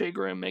that Shea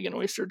Groom Megan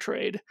Oyster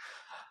trade.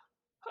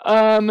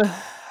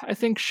 I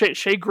think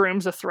Shea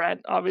Groom's a threat,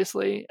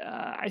 obviously.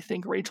 I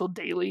think Rachel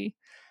Daly,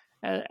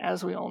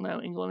 as we all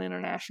know, England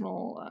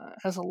International,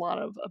 has a lot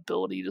of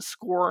ability to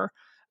score.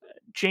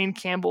 Jane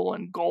Campbell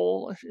in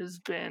goal has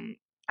been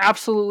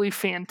absolutely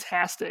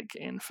fantastic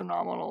and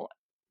phenomenal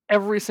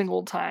every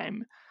single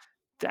time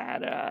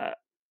that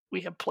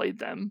we have played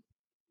them.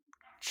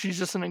 She's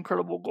just an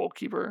incredible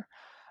goalkeeper.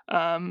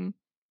 Um,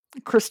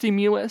 Christy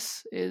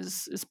Mewis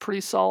is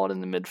pretty solid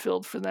in the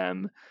midfield for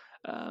them.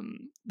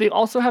 They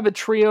also have a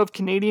trio of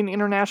Canadian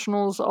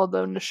internationals,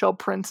 although Nichelle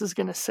Prince is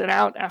going to sit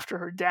out after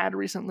her dad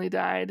recently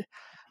died.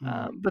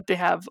 But they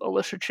have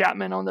Alicia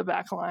Chapman on the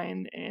back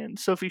line and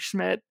Sophie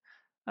Schmidt.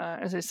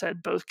 As I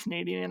said, both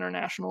Canadian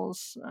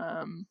internationals.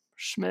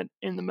 Schmidt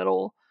in the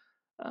middle.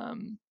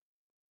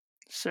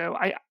 So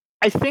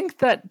I think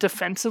that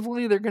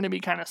defensively they're going to be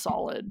kind of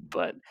solid,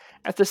 but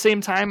at the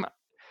same time,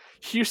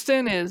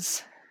 Houston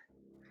is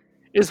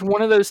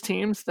one of those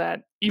teams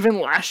that even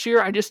last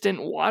year I just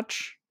didn't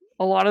watch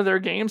a lot of their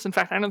games. In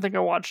fact, I don't think I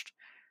watched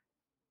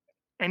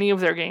any of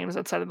their games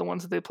outside of the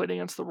ones that they played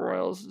against the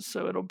Royals.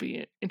 So it'll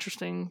be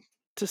interesting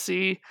to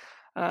see.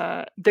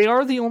 They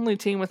are the only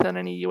team without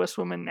any U.S.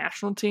 women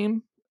national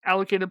team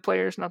allocated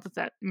players. Not that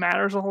that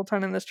matters a whole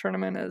ton in this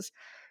tournament, as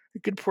a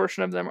good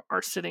portion of them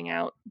are sitting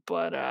out.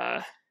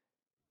 But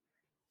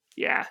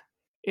yeah,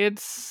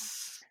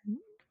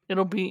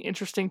 it'll be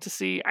interesting to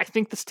see. I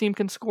think this team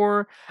can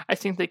score. I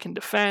think they can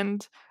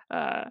defend.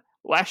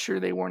 Last year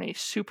they weren't a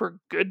super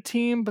good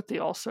team, but they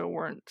also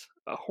weren't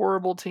a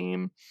horrible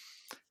team.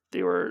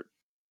 They were,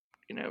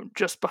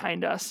 just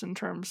behind us in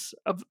terms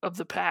of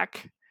the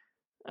pack.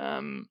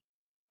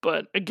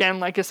 But again,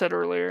 like I said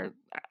earlier,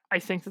 I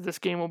think that this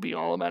game will be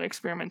all about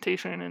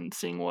experimentation and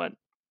seeing what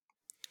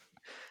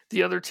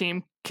the other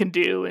team can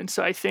do. And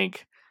so I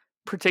think,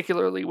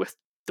 particularly with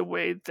the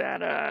way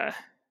that,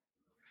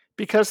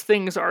 because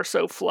things are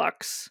so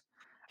flux,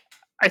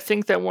 I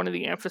think that one of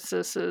the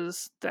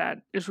emphases that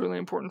is really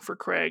important for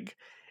Craig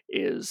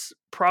is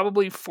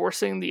probably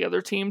forcing the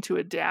other team to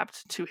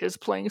adapt to his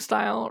playing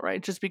style,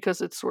 right? Just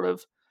because it's sort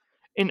of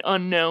an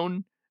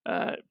unknown.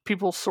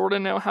 People sort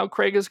of know how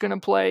Craig is going to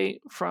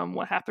play from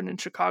what happened in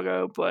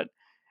Chicago, but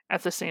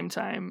at the same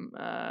time,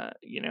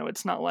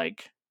 it's not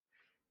like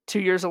 2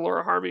 years of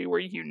Laura Harvey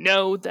where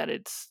that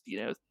it's,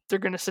 they're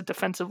going to sit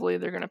defensively,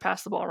 they're going to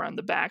pass the ball around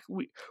the back.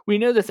 We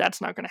know that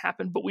that's not going to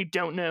happen, but we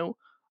don't know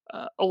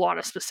a lot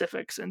of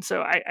specifics. And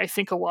so I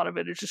think a lot of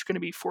it is just going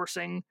to be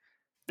forcing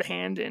the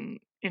hand and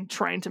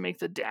trying to make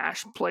the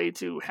dash play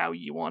to how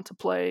you want to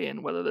play,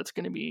 and whether that's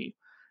going to be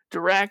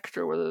direct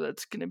or whether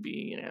that's going to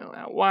be,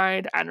 out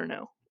wide. I don't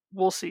know.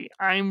 We'll see.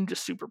 I'm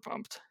just super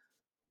pumped.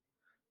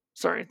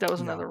 Sorry, that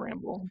was another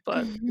ramble,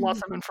 but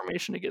lots of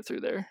information to get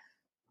through there.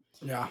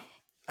 Yeah.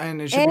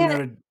 And it should be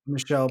noted,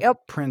 Nichelle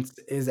Prince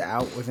is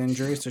out with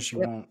injury, so she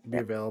won't be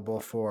available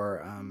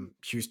for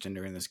Houston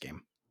during this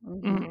game.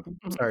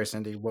 Sorry,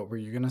 Cindy, what were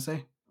you going to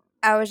say?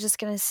 I was just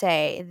going to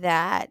say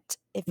that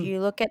if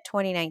you look at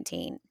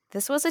 2019,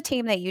 this was a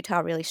team that Utah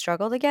really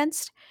struggled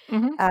against.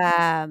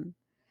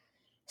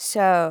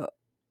 So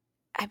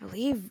I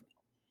believe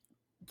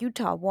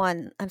Houston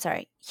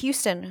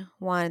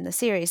won the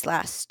series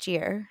last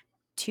year,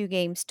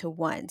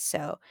 2-1.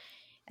 So,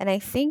 and I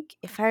think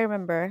if I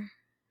remember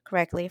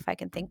correctly, if I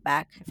can think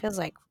back, it feels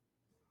like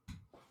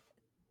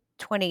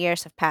 20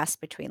 years have passed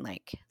between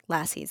like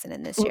last season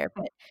and this year.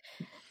 But,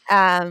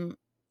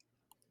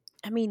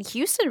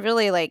 Houston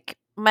really like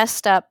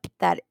messed up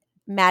that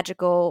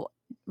magical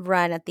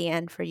run at the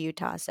end for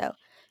Utah. So,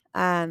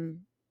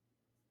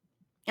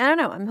 I don't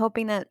know. I'm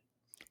hoping that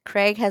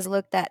Craig has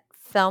looked at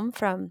film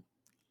from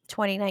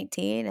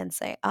 2019 and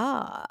say,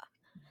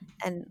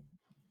 and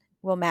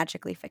we'll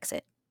magically fix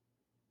it.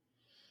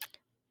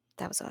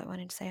 That was all I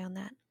wanted to say on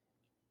that.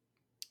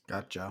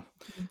 Gotcha.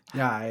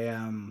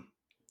 Yeah,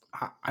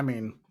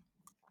 I'm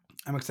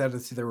excited to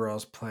see the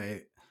Royals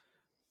play.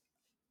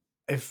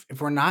 If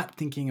we're not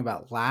thinking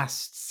about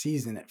last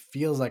season, it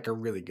feels like a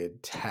really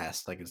good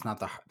test. Like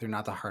they're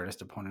not the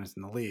hardest opponents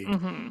in the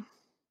league,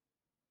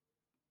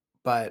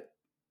 but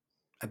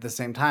at the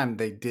same time,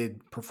 they did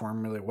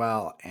perform really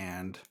well.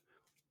 And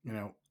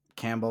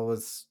Campbell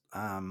was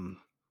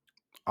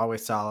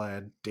always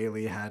solid.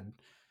 Daly had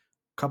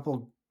a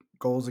couple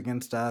goals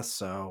against us,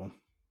 so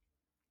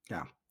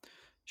yeah,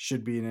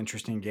 should be an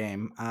interesting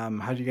game.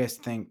 How do you guys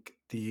think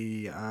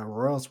the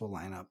Royals will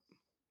line up?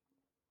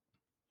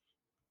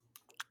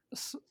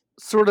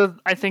 Sort of,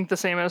 I think the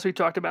same as we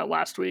talked about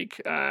last week.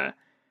 I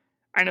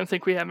don't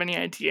think we have any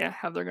idea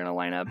how they're going to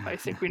line up. I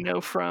think we know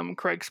from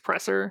Craig's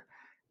presser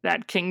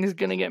that King's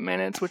going to get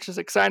minutes, which is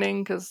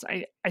exciting because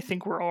I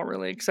think we're all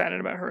really excited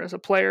about her as a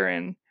player,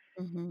 and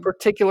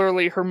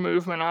particularly her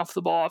movement off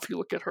the ball. If you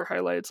look at her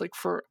highlights, like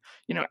for,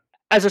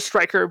 as a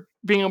striker,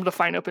 being able to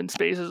find open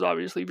space is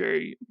obviously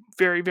very,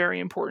 very, very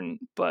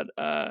important. But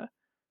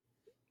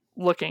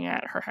looking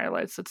at her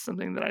highlights, that's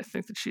something that I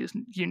think that she is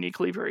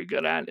uniquely very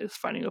good at, is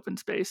finding open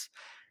space.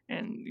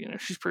 And,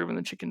 she's proven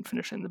that she can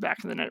finish in the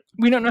back of the net.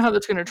 We don't know how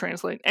that's going to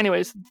translate.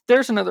 Anyways,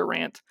 there's another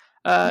rant.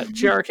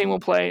 J.R. King will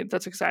play.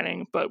 That's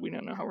exciting, but we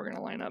don't know how we're going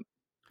to line up.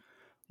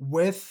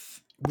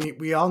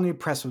 We all knew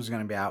Press was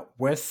going to be out.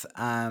 With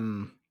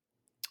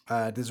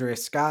Desiree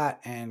Scott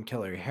and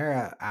Kelly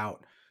O'Hara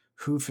out,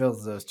 who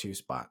fills those two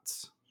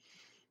spots?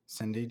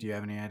 Cindy, do you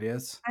have any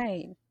ideas?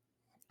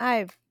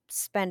 I've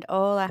spent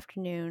all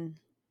afternoon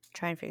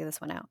trying to figure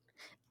this one out.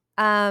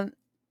 I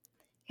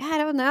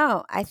don't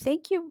know. I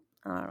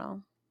don't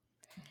know.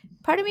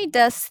 Part of me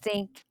does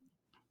think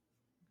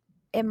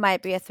it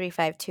might be a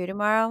 3-5-2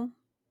 tomorrow.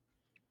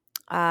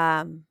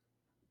 But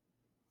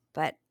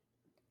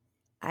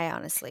I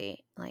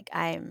honestly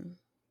I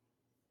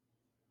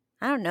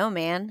don't know,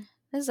 man.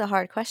 This is a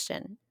hard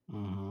question.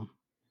 Mm-hmm.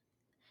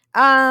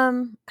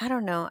 I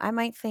don't know. I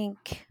might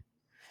think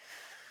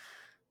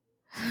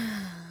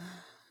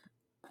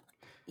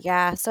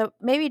yeah, so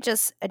maybe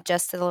just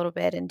adjust it a little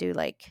bit and do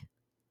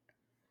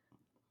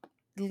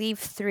leave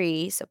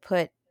 3, so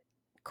put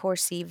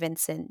Corsi,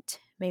 Vincent,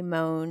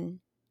 Maimone,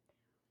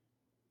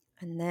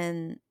 and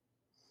then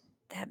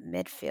that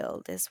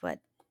midfield is what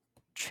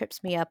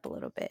trips me up a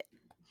little bit.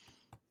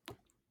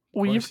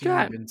 We've Corsi,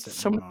 got Vincent,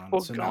 so many Maimone.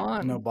 people So no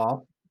gone.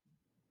 Ball.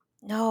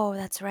 No,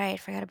 that's right. I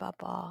forgot about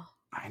Ball.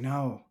 I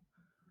know.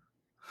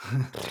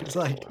 It's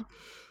like,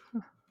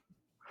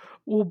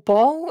 Well,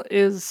 Ball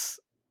is,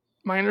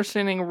 my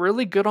understanding,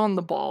 really good on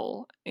the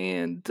ball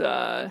and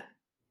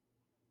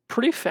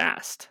pretty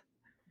fast.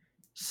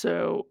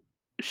 So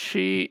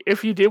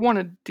if you did want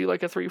to do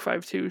like a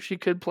 3-5-2, she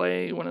could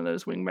play one of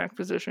those wingback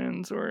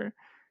positions, or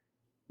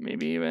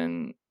maybe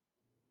even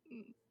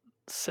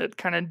sit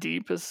kind of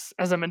deep as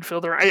a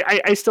midfielder.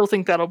 I still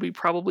think that'll be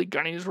probably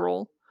Gunny's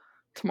role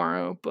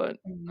tomorrow, but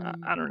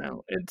I don't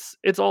know.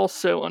 It's all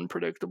so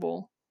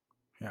unpredictable.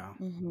 yeah.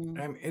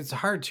 Mm-hmm. It's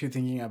hard too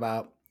thinking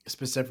about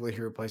specifically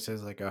who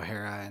replaces like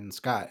O'Hara and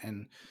Scott,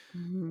 and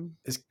Mm-hmm.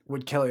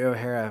 would Kelly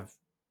O'Hara have?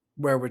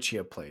 Where would she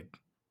have played?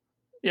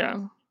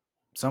 Yeah.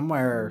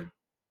 Somewhere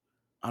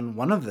on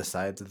one of the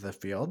sides of the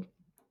field,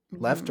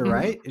 left or Mhm.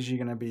 right. Is she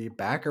going to be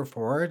back or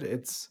forward?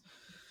 It's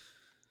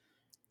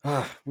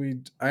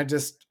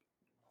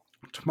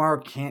tomorrow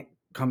can't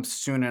come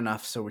soon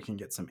enough so we can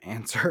get some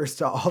answers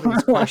to all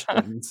these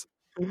questions.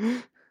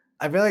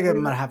 I feel like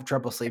I'm gonna have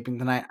trouble sleeping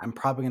tonight. I'm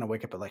probably gonna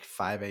wake up at like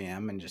 5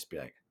 a.m. and just be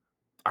like,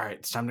 all right,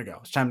 it's time to go.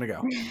 It's time to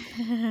go.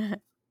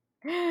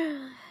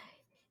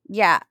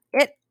 Yeah,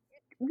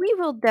 we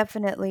will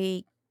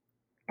definitely,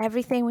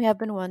 everything we have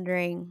been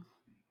wondering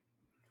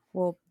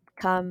will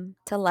come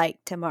to light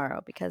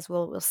tomorrow, because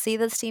we'll see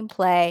this team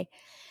play.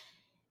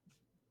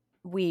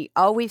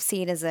 All we've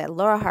seen is a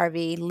Laura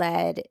Harvey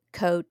led,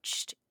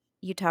 coached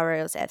Utah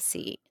Royals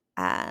FC.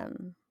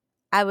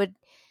 I would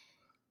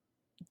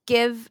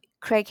give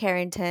Craig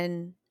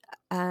Harrington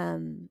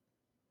some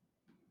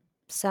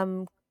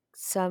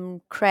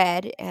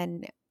cred,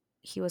 and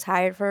he was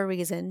hired for a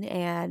reason,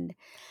 and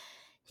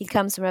he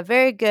comes from a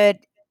very good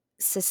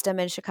system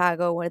in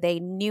Chicago where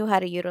they knew how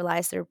to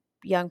utilize their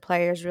young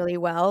players really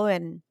well,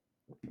 and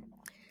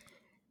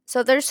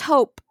so there's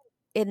hope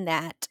in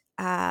that.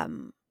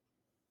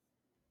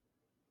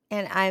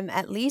 And I'm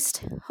at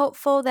least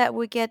hopeful that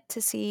we get to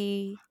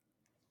see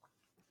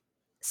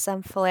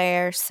some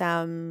flair,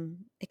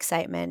 some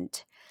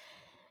excitement.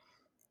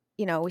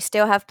 We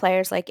still have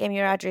players like Amy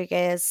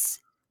Rodriguez,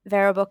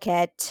 Vera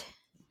Boquette,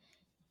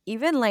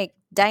 even like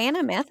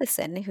Diana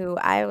Matheson, who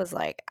I was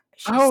like,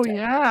 she's Oh still.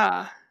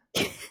 yeah.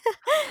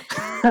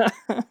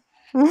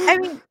 I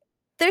mean,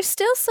 there's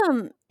still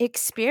some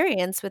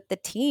experience with the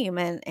team,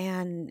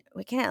 and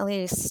we can at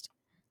least,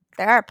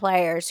 there are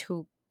players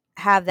who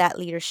have that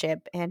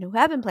leadership and who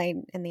have been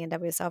playing in the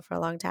NWSL for a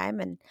long time,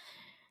 and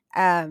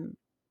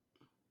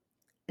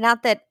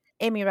not that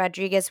Amy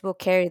Rodriguez will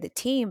carry the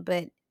team,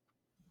 but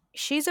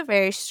she's a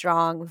very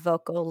strong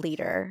vocal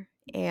leader,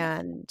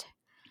 and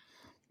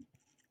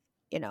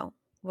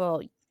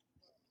will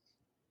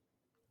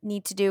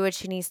need to do what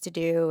she needs to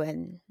do,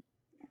 and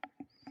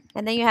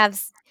then you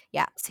have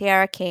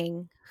Sierra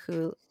King,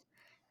 who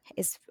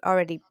is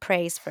already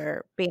praised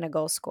for being a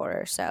goal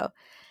scorer. So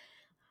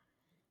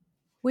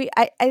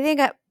I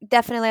think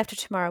definitely after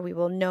tomorrow we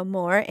will know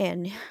more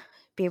and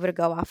be able to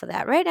go off of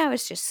that. Right now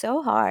it's just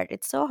so hard.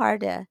 It's so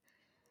hard to.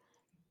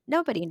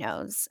 Nobody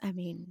knows. I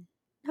mean,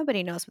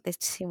 nobody knows what this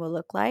team will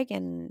look like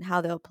and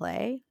how they'll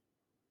play.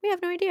 We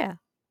have no idea.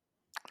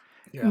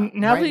 Yeah.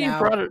 Now Right that you now,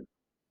 brought it,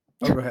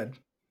 go ahead.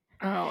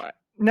 now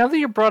that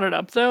you brought it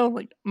up though,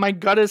 like my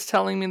gut is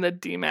telling me that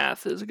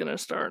DMath is gonna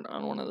start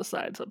on one of the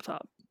sides up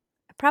top.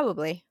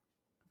 Probably.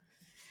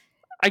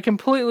 I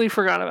completely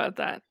forgot about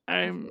that.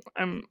 I'm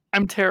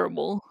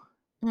terrible.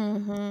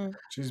 Mm-hmm.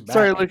 She's back.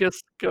 Sorry,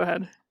 Lucas. Go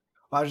ahead.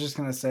 I was just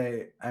gonna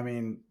say, I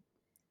mean,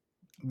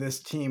 this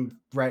team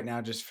right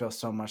now just feels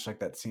so much like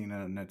that scene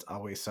in It's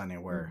Always Sunny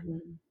where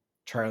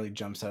Charlie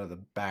jumps out of the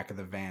back of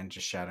the van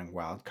just shouting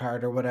wild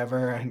card or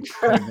whatever and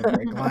cutting the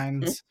brake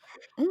lines,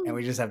 and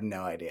we just have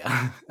no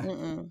idea.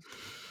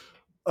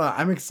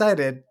 I'm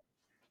excited,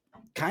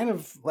 kind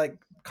of like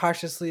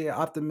cautiously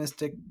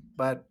optimistic,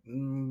 but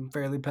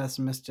fairly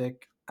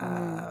pessimistic.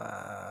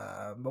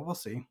 But we'll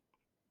see.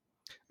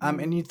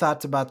 Any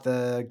thoughts about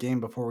the game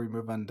before we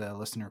move on to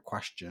listener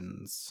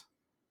questions?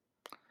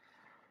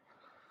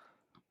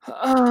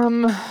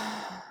 I'm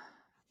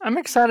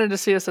excited to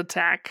see us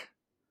attack,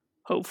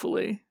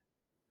 hopefully,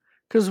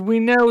 because we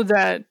know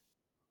that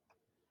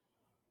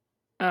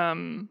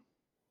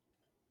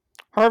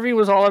Harvey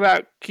was all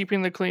about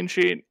keeping the clean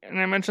sheet,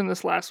 and I mentioned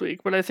this last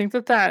week, but I think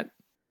that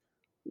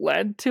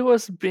led to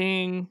us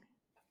being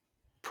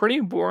pretty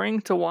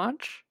boring to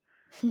watch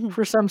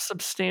for some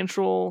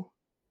substantial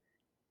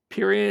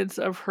periods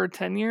of her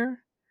tenure.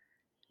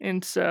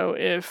 And so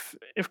if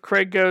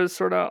Craig goes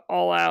sort of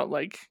all out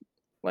like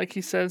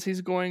he says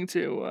he's going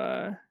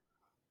to,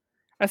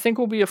 I think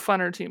will be a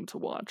funner team to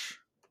watch.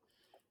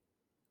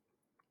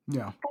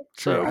 Yeah.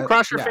 So True.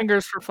 cross your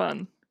fingers for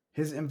fun.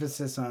 His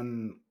emphasis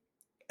on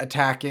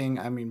attacking.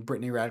 I mean,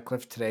 Brittany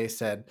Radcliffe today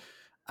said,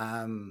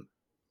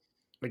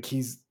 like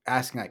he's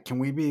asking, like, can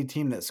we be a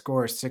team that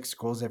scores 6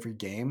 goals every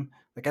game?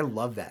 Like, I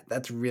love that.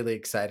 That's really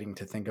exciting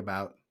to think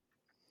about.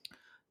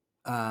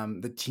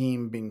 The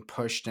team being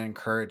pushed and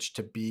encouraged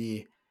to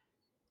be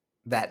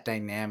that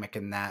dynamic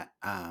and that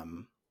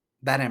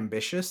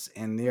ambitious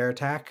in their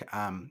attack.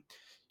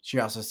 She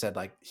also said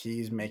like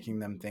he's making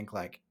them think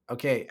like,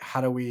 okay,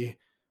 how do we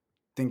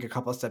think a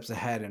couple of steps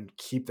ahead and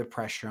keep the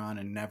pressure on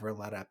and never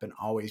let up and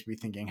always be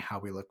thinking how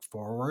we look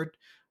forward.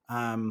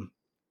 That's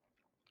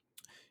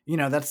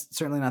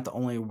certainly not the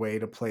only way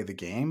to play the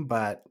game,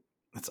 but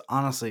it's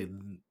honestly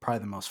probably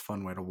the most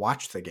fun way to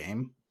watch the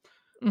game.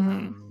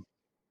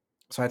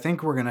 So I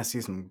think we're gonna see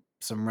some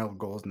real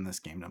goals in this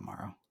game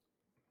tomorrow.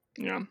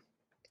 Yeah.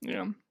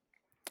 Yeah.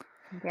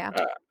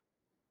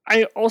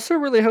 I also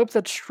really hope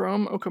that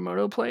Strom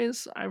Okamoto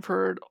plays. I've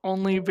heard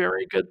only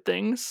very good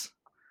things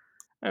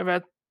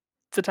about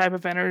the type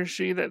of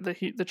energy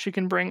that she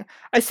can bring.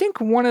 I think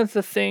one of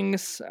the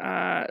things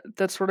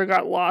that sort of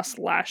got lost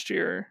last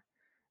year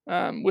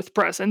with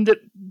Press, and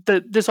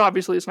this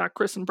obviously is not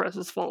Kristen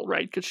Press's fault,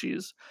 right? Because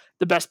she's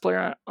the best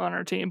player on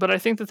our team. But I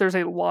think that there's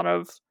a lot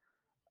of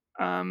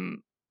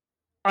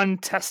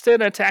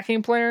untested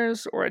attacking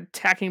players or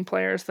attacking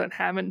players that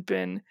haven't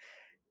been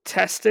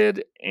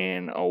tested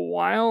in a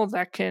while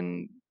that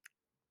can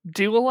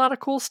do a lot of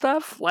cool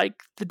stuff, like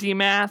the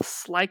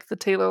D-Maths, like the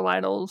Taylor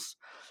Lytles,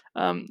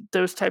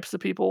 those types of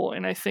people.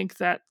 And I think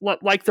that,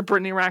 like the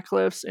Brittany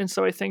Ratcliffes, and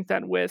so I think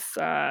that with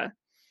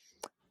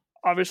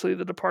obviously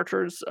the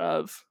departures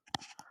of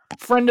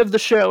friend of the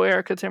show,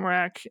 Erica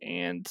Timorak,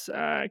 and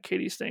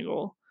Katie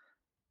Stengel,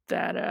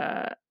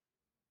 that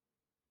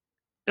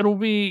it'll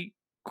be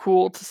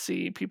cool to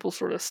see people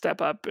sort of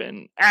step up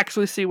and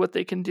actually see what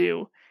they can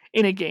do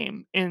in a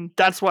game. And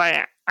that's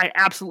why I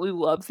absolutely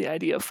love the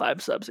idea of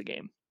 5 subs a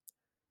game.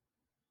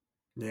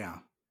 Yeah.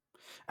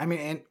 I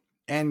mean,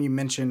 and you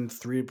mentioned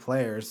 3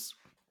 players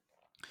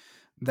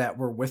that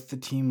were with the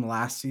team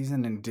last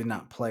season and did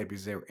not play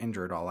because they were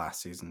injured all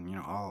last season,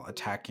 all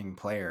attacking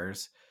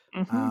players.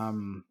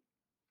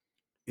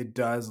 It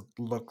does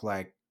look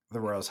like the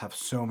Royals have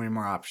so many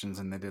more options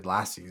than they did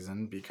last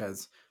season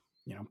because,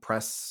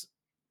 Press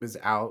is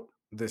out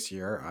this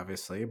year,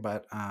 obviously,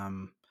 but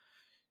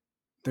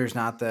there's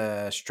not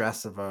the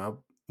stress of a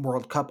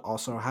World Cup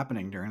also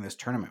happening during this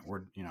tournament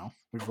where,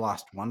 we've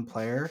lost 1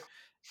 player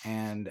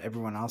and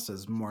everyone else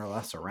is more or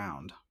less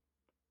around.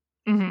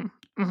 So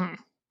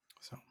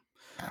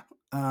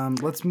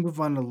let's move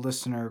on to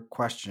listener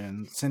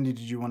questions. Cindy,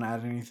 did you want to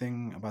add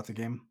anything about the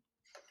game?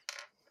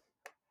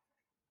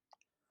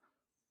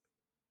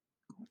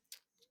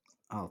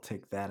 I'll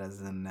take that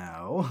as a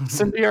no.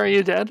 Cindy, are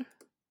you dead?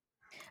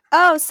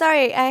 Oh,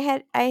 sorry.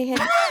 I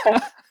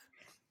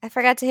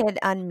forgot to hit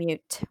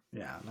unmute.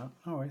 Yeah, no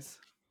worries.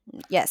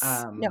 Yes.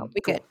 No,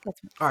 we cool. good.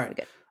 All right.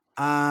 Good.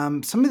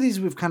 Some of these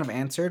we've kind of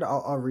answered.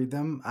 I'll read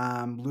them.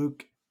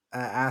 Luke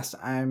asked,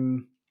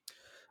 I'm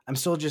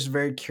still just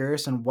very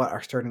curious on what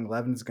our starting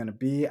 11 is going to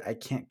be. I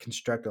can't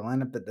construct a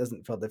lineup that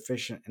doesn't feel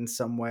deficient in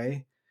some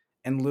way.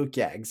 And Luke,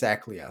 yeah,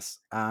 exactly, yes.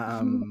 I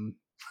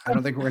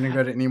don't think we're going to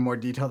go to any more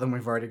detail than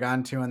we've already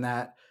gone to on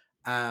that.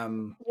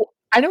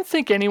 I don't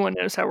think anyone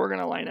knows how we're going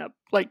to line up.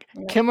 Like,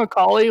 Kim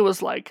McCauley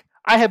was like,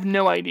 I have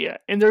no idea.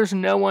 And there's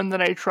no one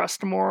that I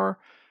trust more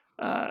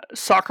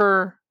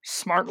soccer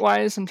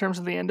smart-wise in terms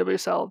of the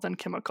NWSL than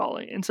Kim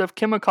McCauley. And so if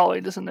Kim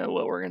McCauley doesn't know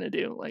what we're going to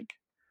do, like,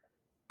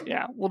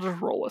 yeah, we'll just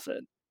roll with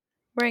it.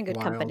 We're in good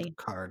Wild company.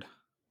 Card.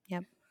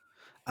 Yep.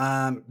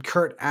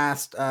 Kurt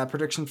asked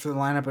predictions for the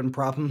lineup and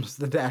problems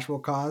the Dash will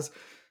cause.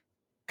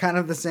 Kind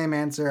of the same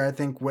answer. I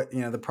think what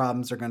the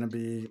problems are going to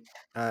be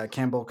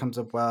Campbell comes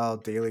up well.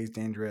 Daly's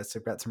dangerous.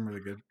 They've got some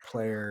really good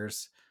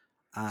players.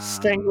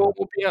 Stengel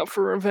will be out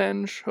for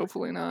revenge.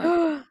 Hopefully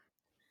not.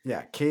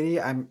 Yeah, Katie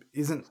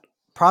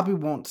probably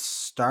won't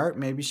start.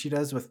 Maybe she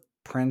does with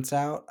Prince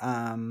out.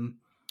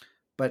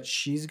 But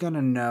she's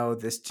gonna know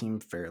this team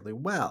fairly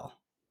well.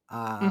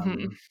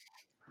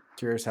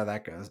 Curious how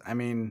that goes. I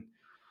mean,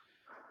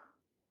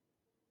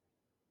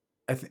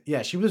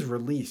 she was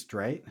released,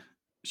 right?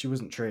 She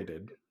wasn't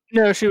traded.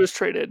 No, she was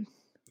traded.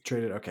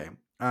 Traded, okay.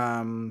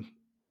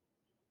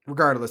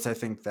 Regardless, I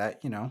think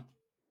that,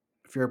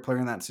 if you're a player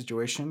in that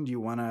situation, you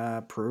want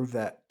to prove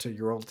that to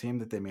your old team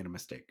that they made a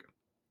mistake.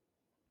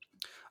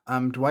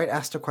 Dwight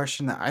asked a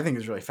question that I think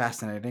is really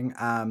fascinating.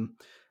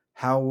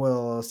 How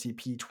will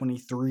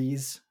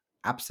CP23's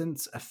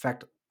absence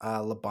affect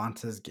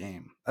Labanta's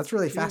game? That's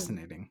really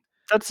fascinating.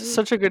 That's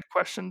such a good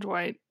question,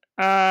 Dwight.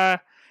 I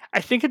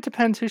think it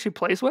depends who she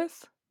plays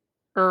with,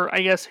 or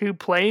I guess who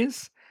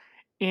plays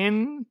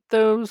in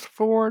those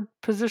forward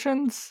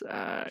positions.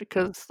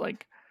 Because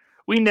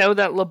we know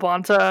that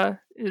Labanta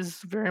is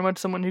very much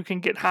someone who can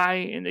get high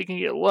and they can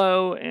get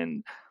low,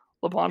 and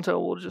Labonte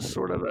will just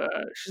sort of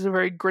she's a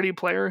very gritty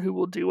player who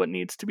will do what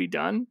needs to be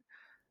done.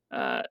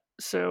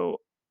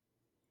 So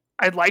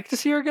I'd like to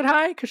see her get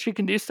high because she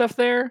can do stuff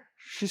there.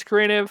 She's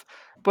creative,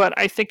 but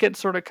I think it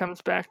sort of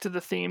comes back to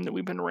the theme that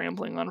we've been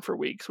rambling on for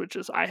weeks, which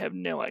is I have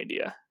no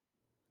idea.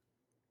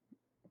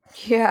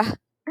 Yeah.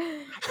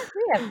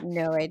 We have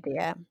no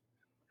idea.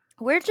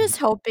 We're just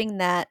hoping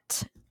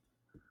that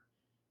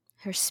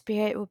her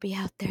spirit will be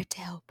out there to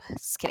help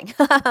us. Just kidding.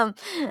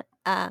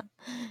 uh,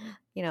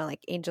 like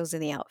angels in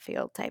the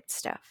outfield type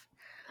stuff.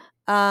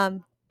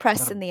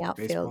 Press Is that in the a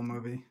baseball outfield.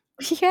 movie?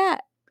 Yeah.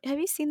 Have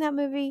you seen that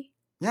movie?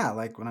 Yeah,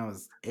 like when I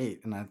was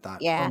 8, and I thought,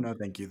 oh Yeah. no,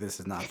 thank you, this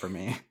is not for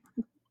me.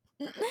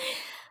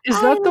 Is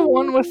I that the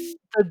one with mean,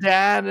 the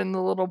dad and the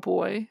little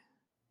boy?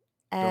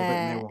 Build it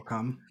and they uh, will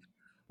come.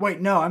 Wait,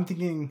 no, I'm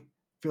thinking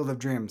Field of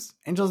Dreams.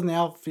 Angels in the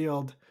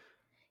Outfield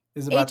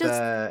is about Angels,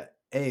 the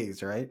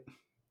A's, right?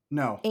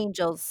 No.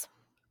 Angels.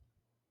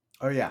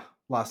 Oh yeah,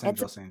 Los It's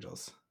Angeles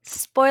Angels.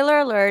 spoiler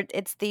alert.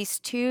 It's these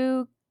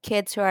two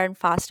kids who are in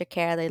foster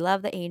care. They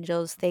love the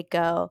angels. They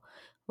go.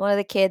 One of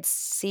the kids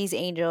sees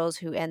angels,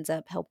 who ends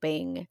up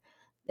helping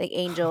the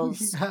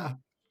angels. Yeah,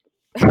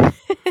 And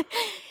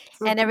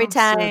such an every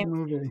absurd time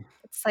movie.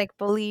 it's like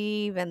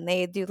believe, and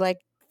they do like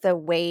the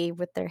wave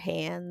with their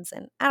hands,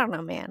 and I don't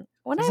know, man.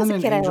 When I was Doesn't a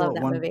an kid, I angel loved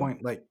at that one movie.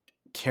 point like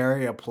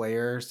carry a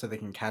player so they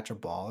can catch a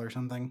ball or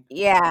something?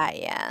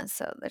 Yeah.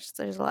 So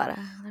there's a lot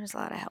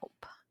of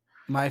help.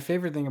 My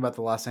favorite thing about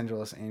the Los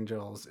Angeles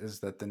Angels is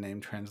that the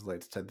name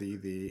translates to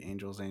the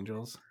Angels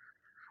Angels.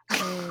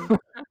 Mm.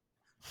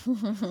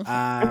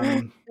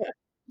 Um,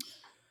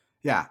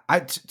 yeah,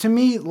 to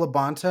me,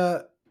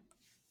 Labonta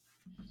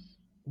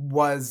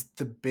was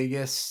the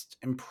biggest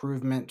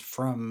improvement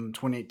from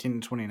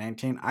 2018 to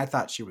 2019. I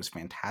thought she was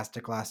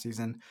fantastic last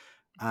season.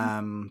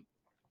 Um,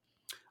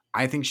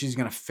 I think she's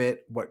going to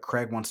fit what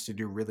Craig wants to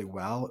do really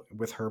well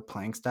with her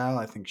playing style.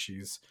 I think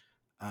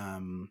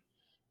um,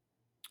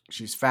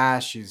 she's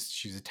fast.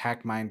 She's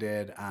attack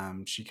minded.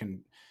 She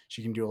can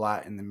do a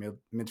lot in the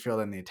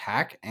midfield and the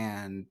attack.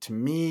 And to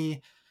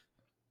me,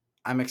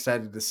 I'm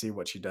excited to see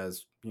what she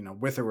does.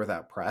 With or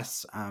without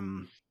Press.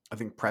 I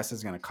think Press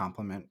is going to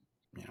complement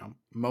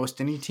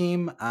most any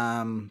team.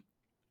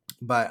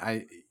 But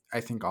I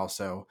think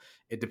also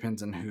it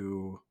depends on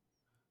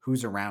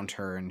who's around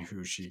her and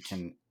who she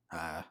can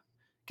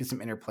get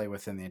some interplay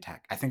within the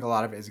attack. I think a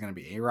lot of it is going to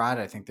be A-Rod.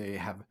 I think they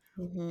have a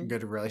Mm-hmm.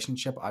 good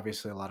relationship,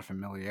 obviously a lot of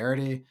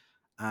familiarity.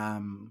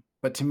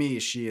 But to me,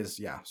 she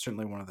is,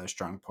 certainly one of the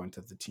strong points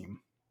of the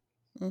team.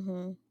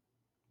 Mm-hmm.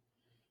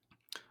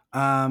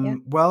 Yeah.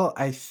 Well,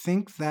 I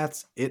think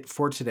that's it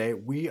for today.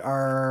 We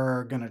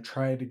are going to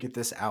try to get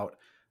this out.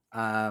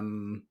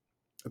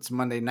 It's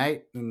Monday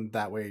night, and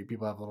that way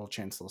people have a little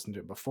chance to listen to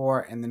it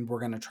before. And then we're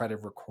going to try to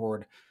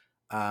record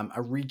a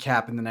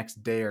recap in the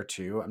next day or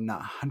two. I'm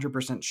not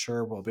 100%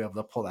 sure we'll be able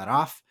to pull that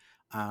off.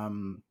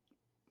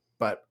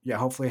 But yeah,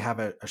 hopefully have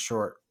a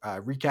short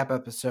recap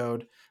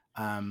episode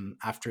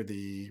after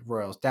the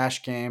Royals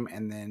Dash game,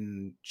 and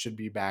then should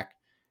be back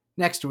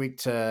next week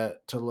to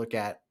look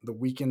at the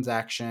weekend's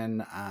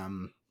action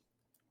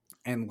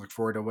and look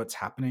forward to what's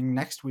happening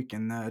next week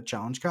in the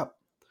Challenge Cup.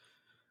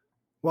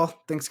 Well,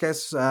 thanks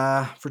guys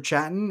for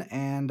chatting,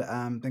 and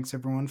thanks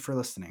everyone for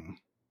listening.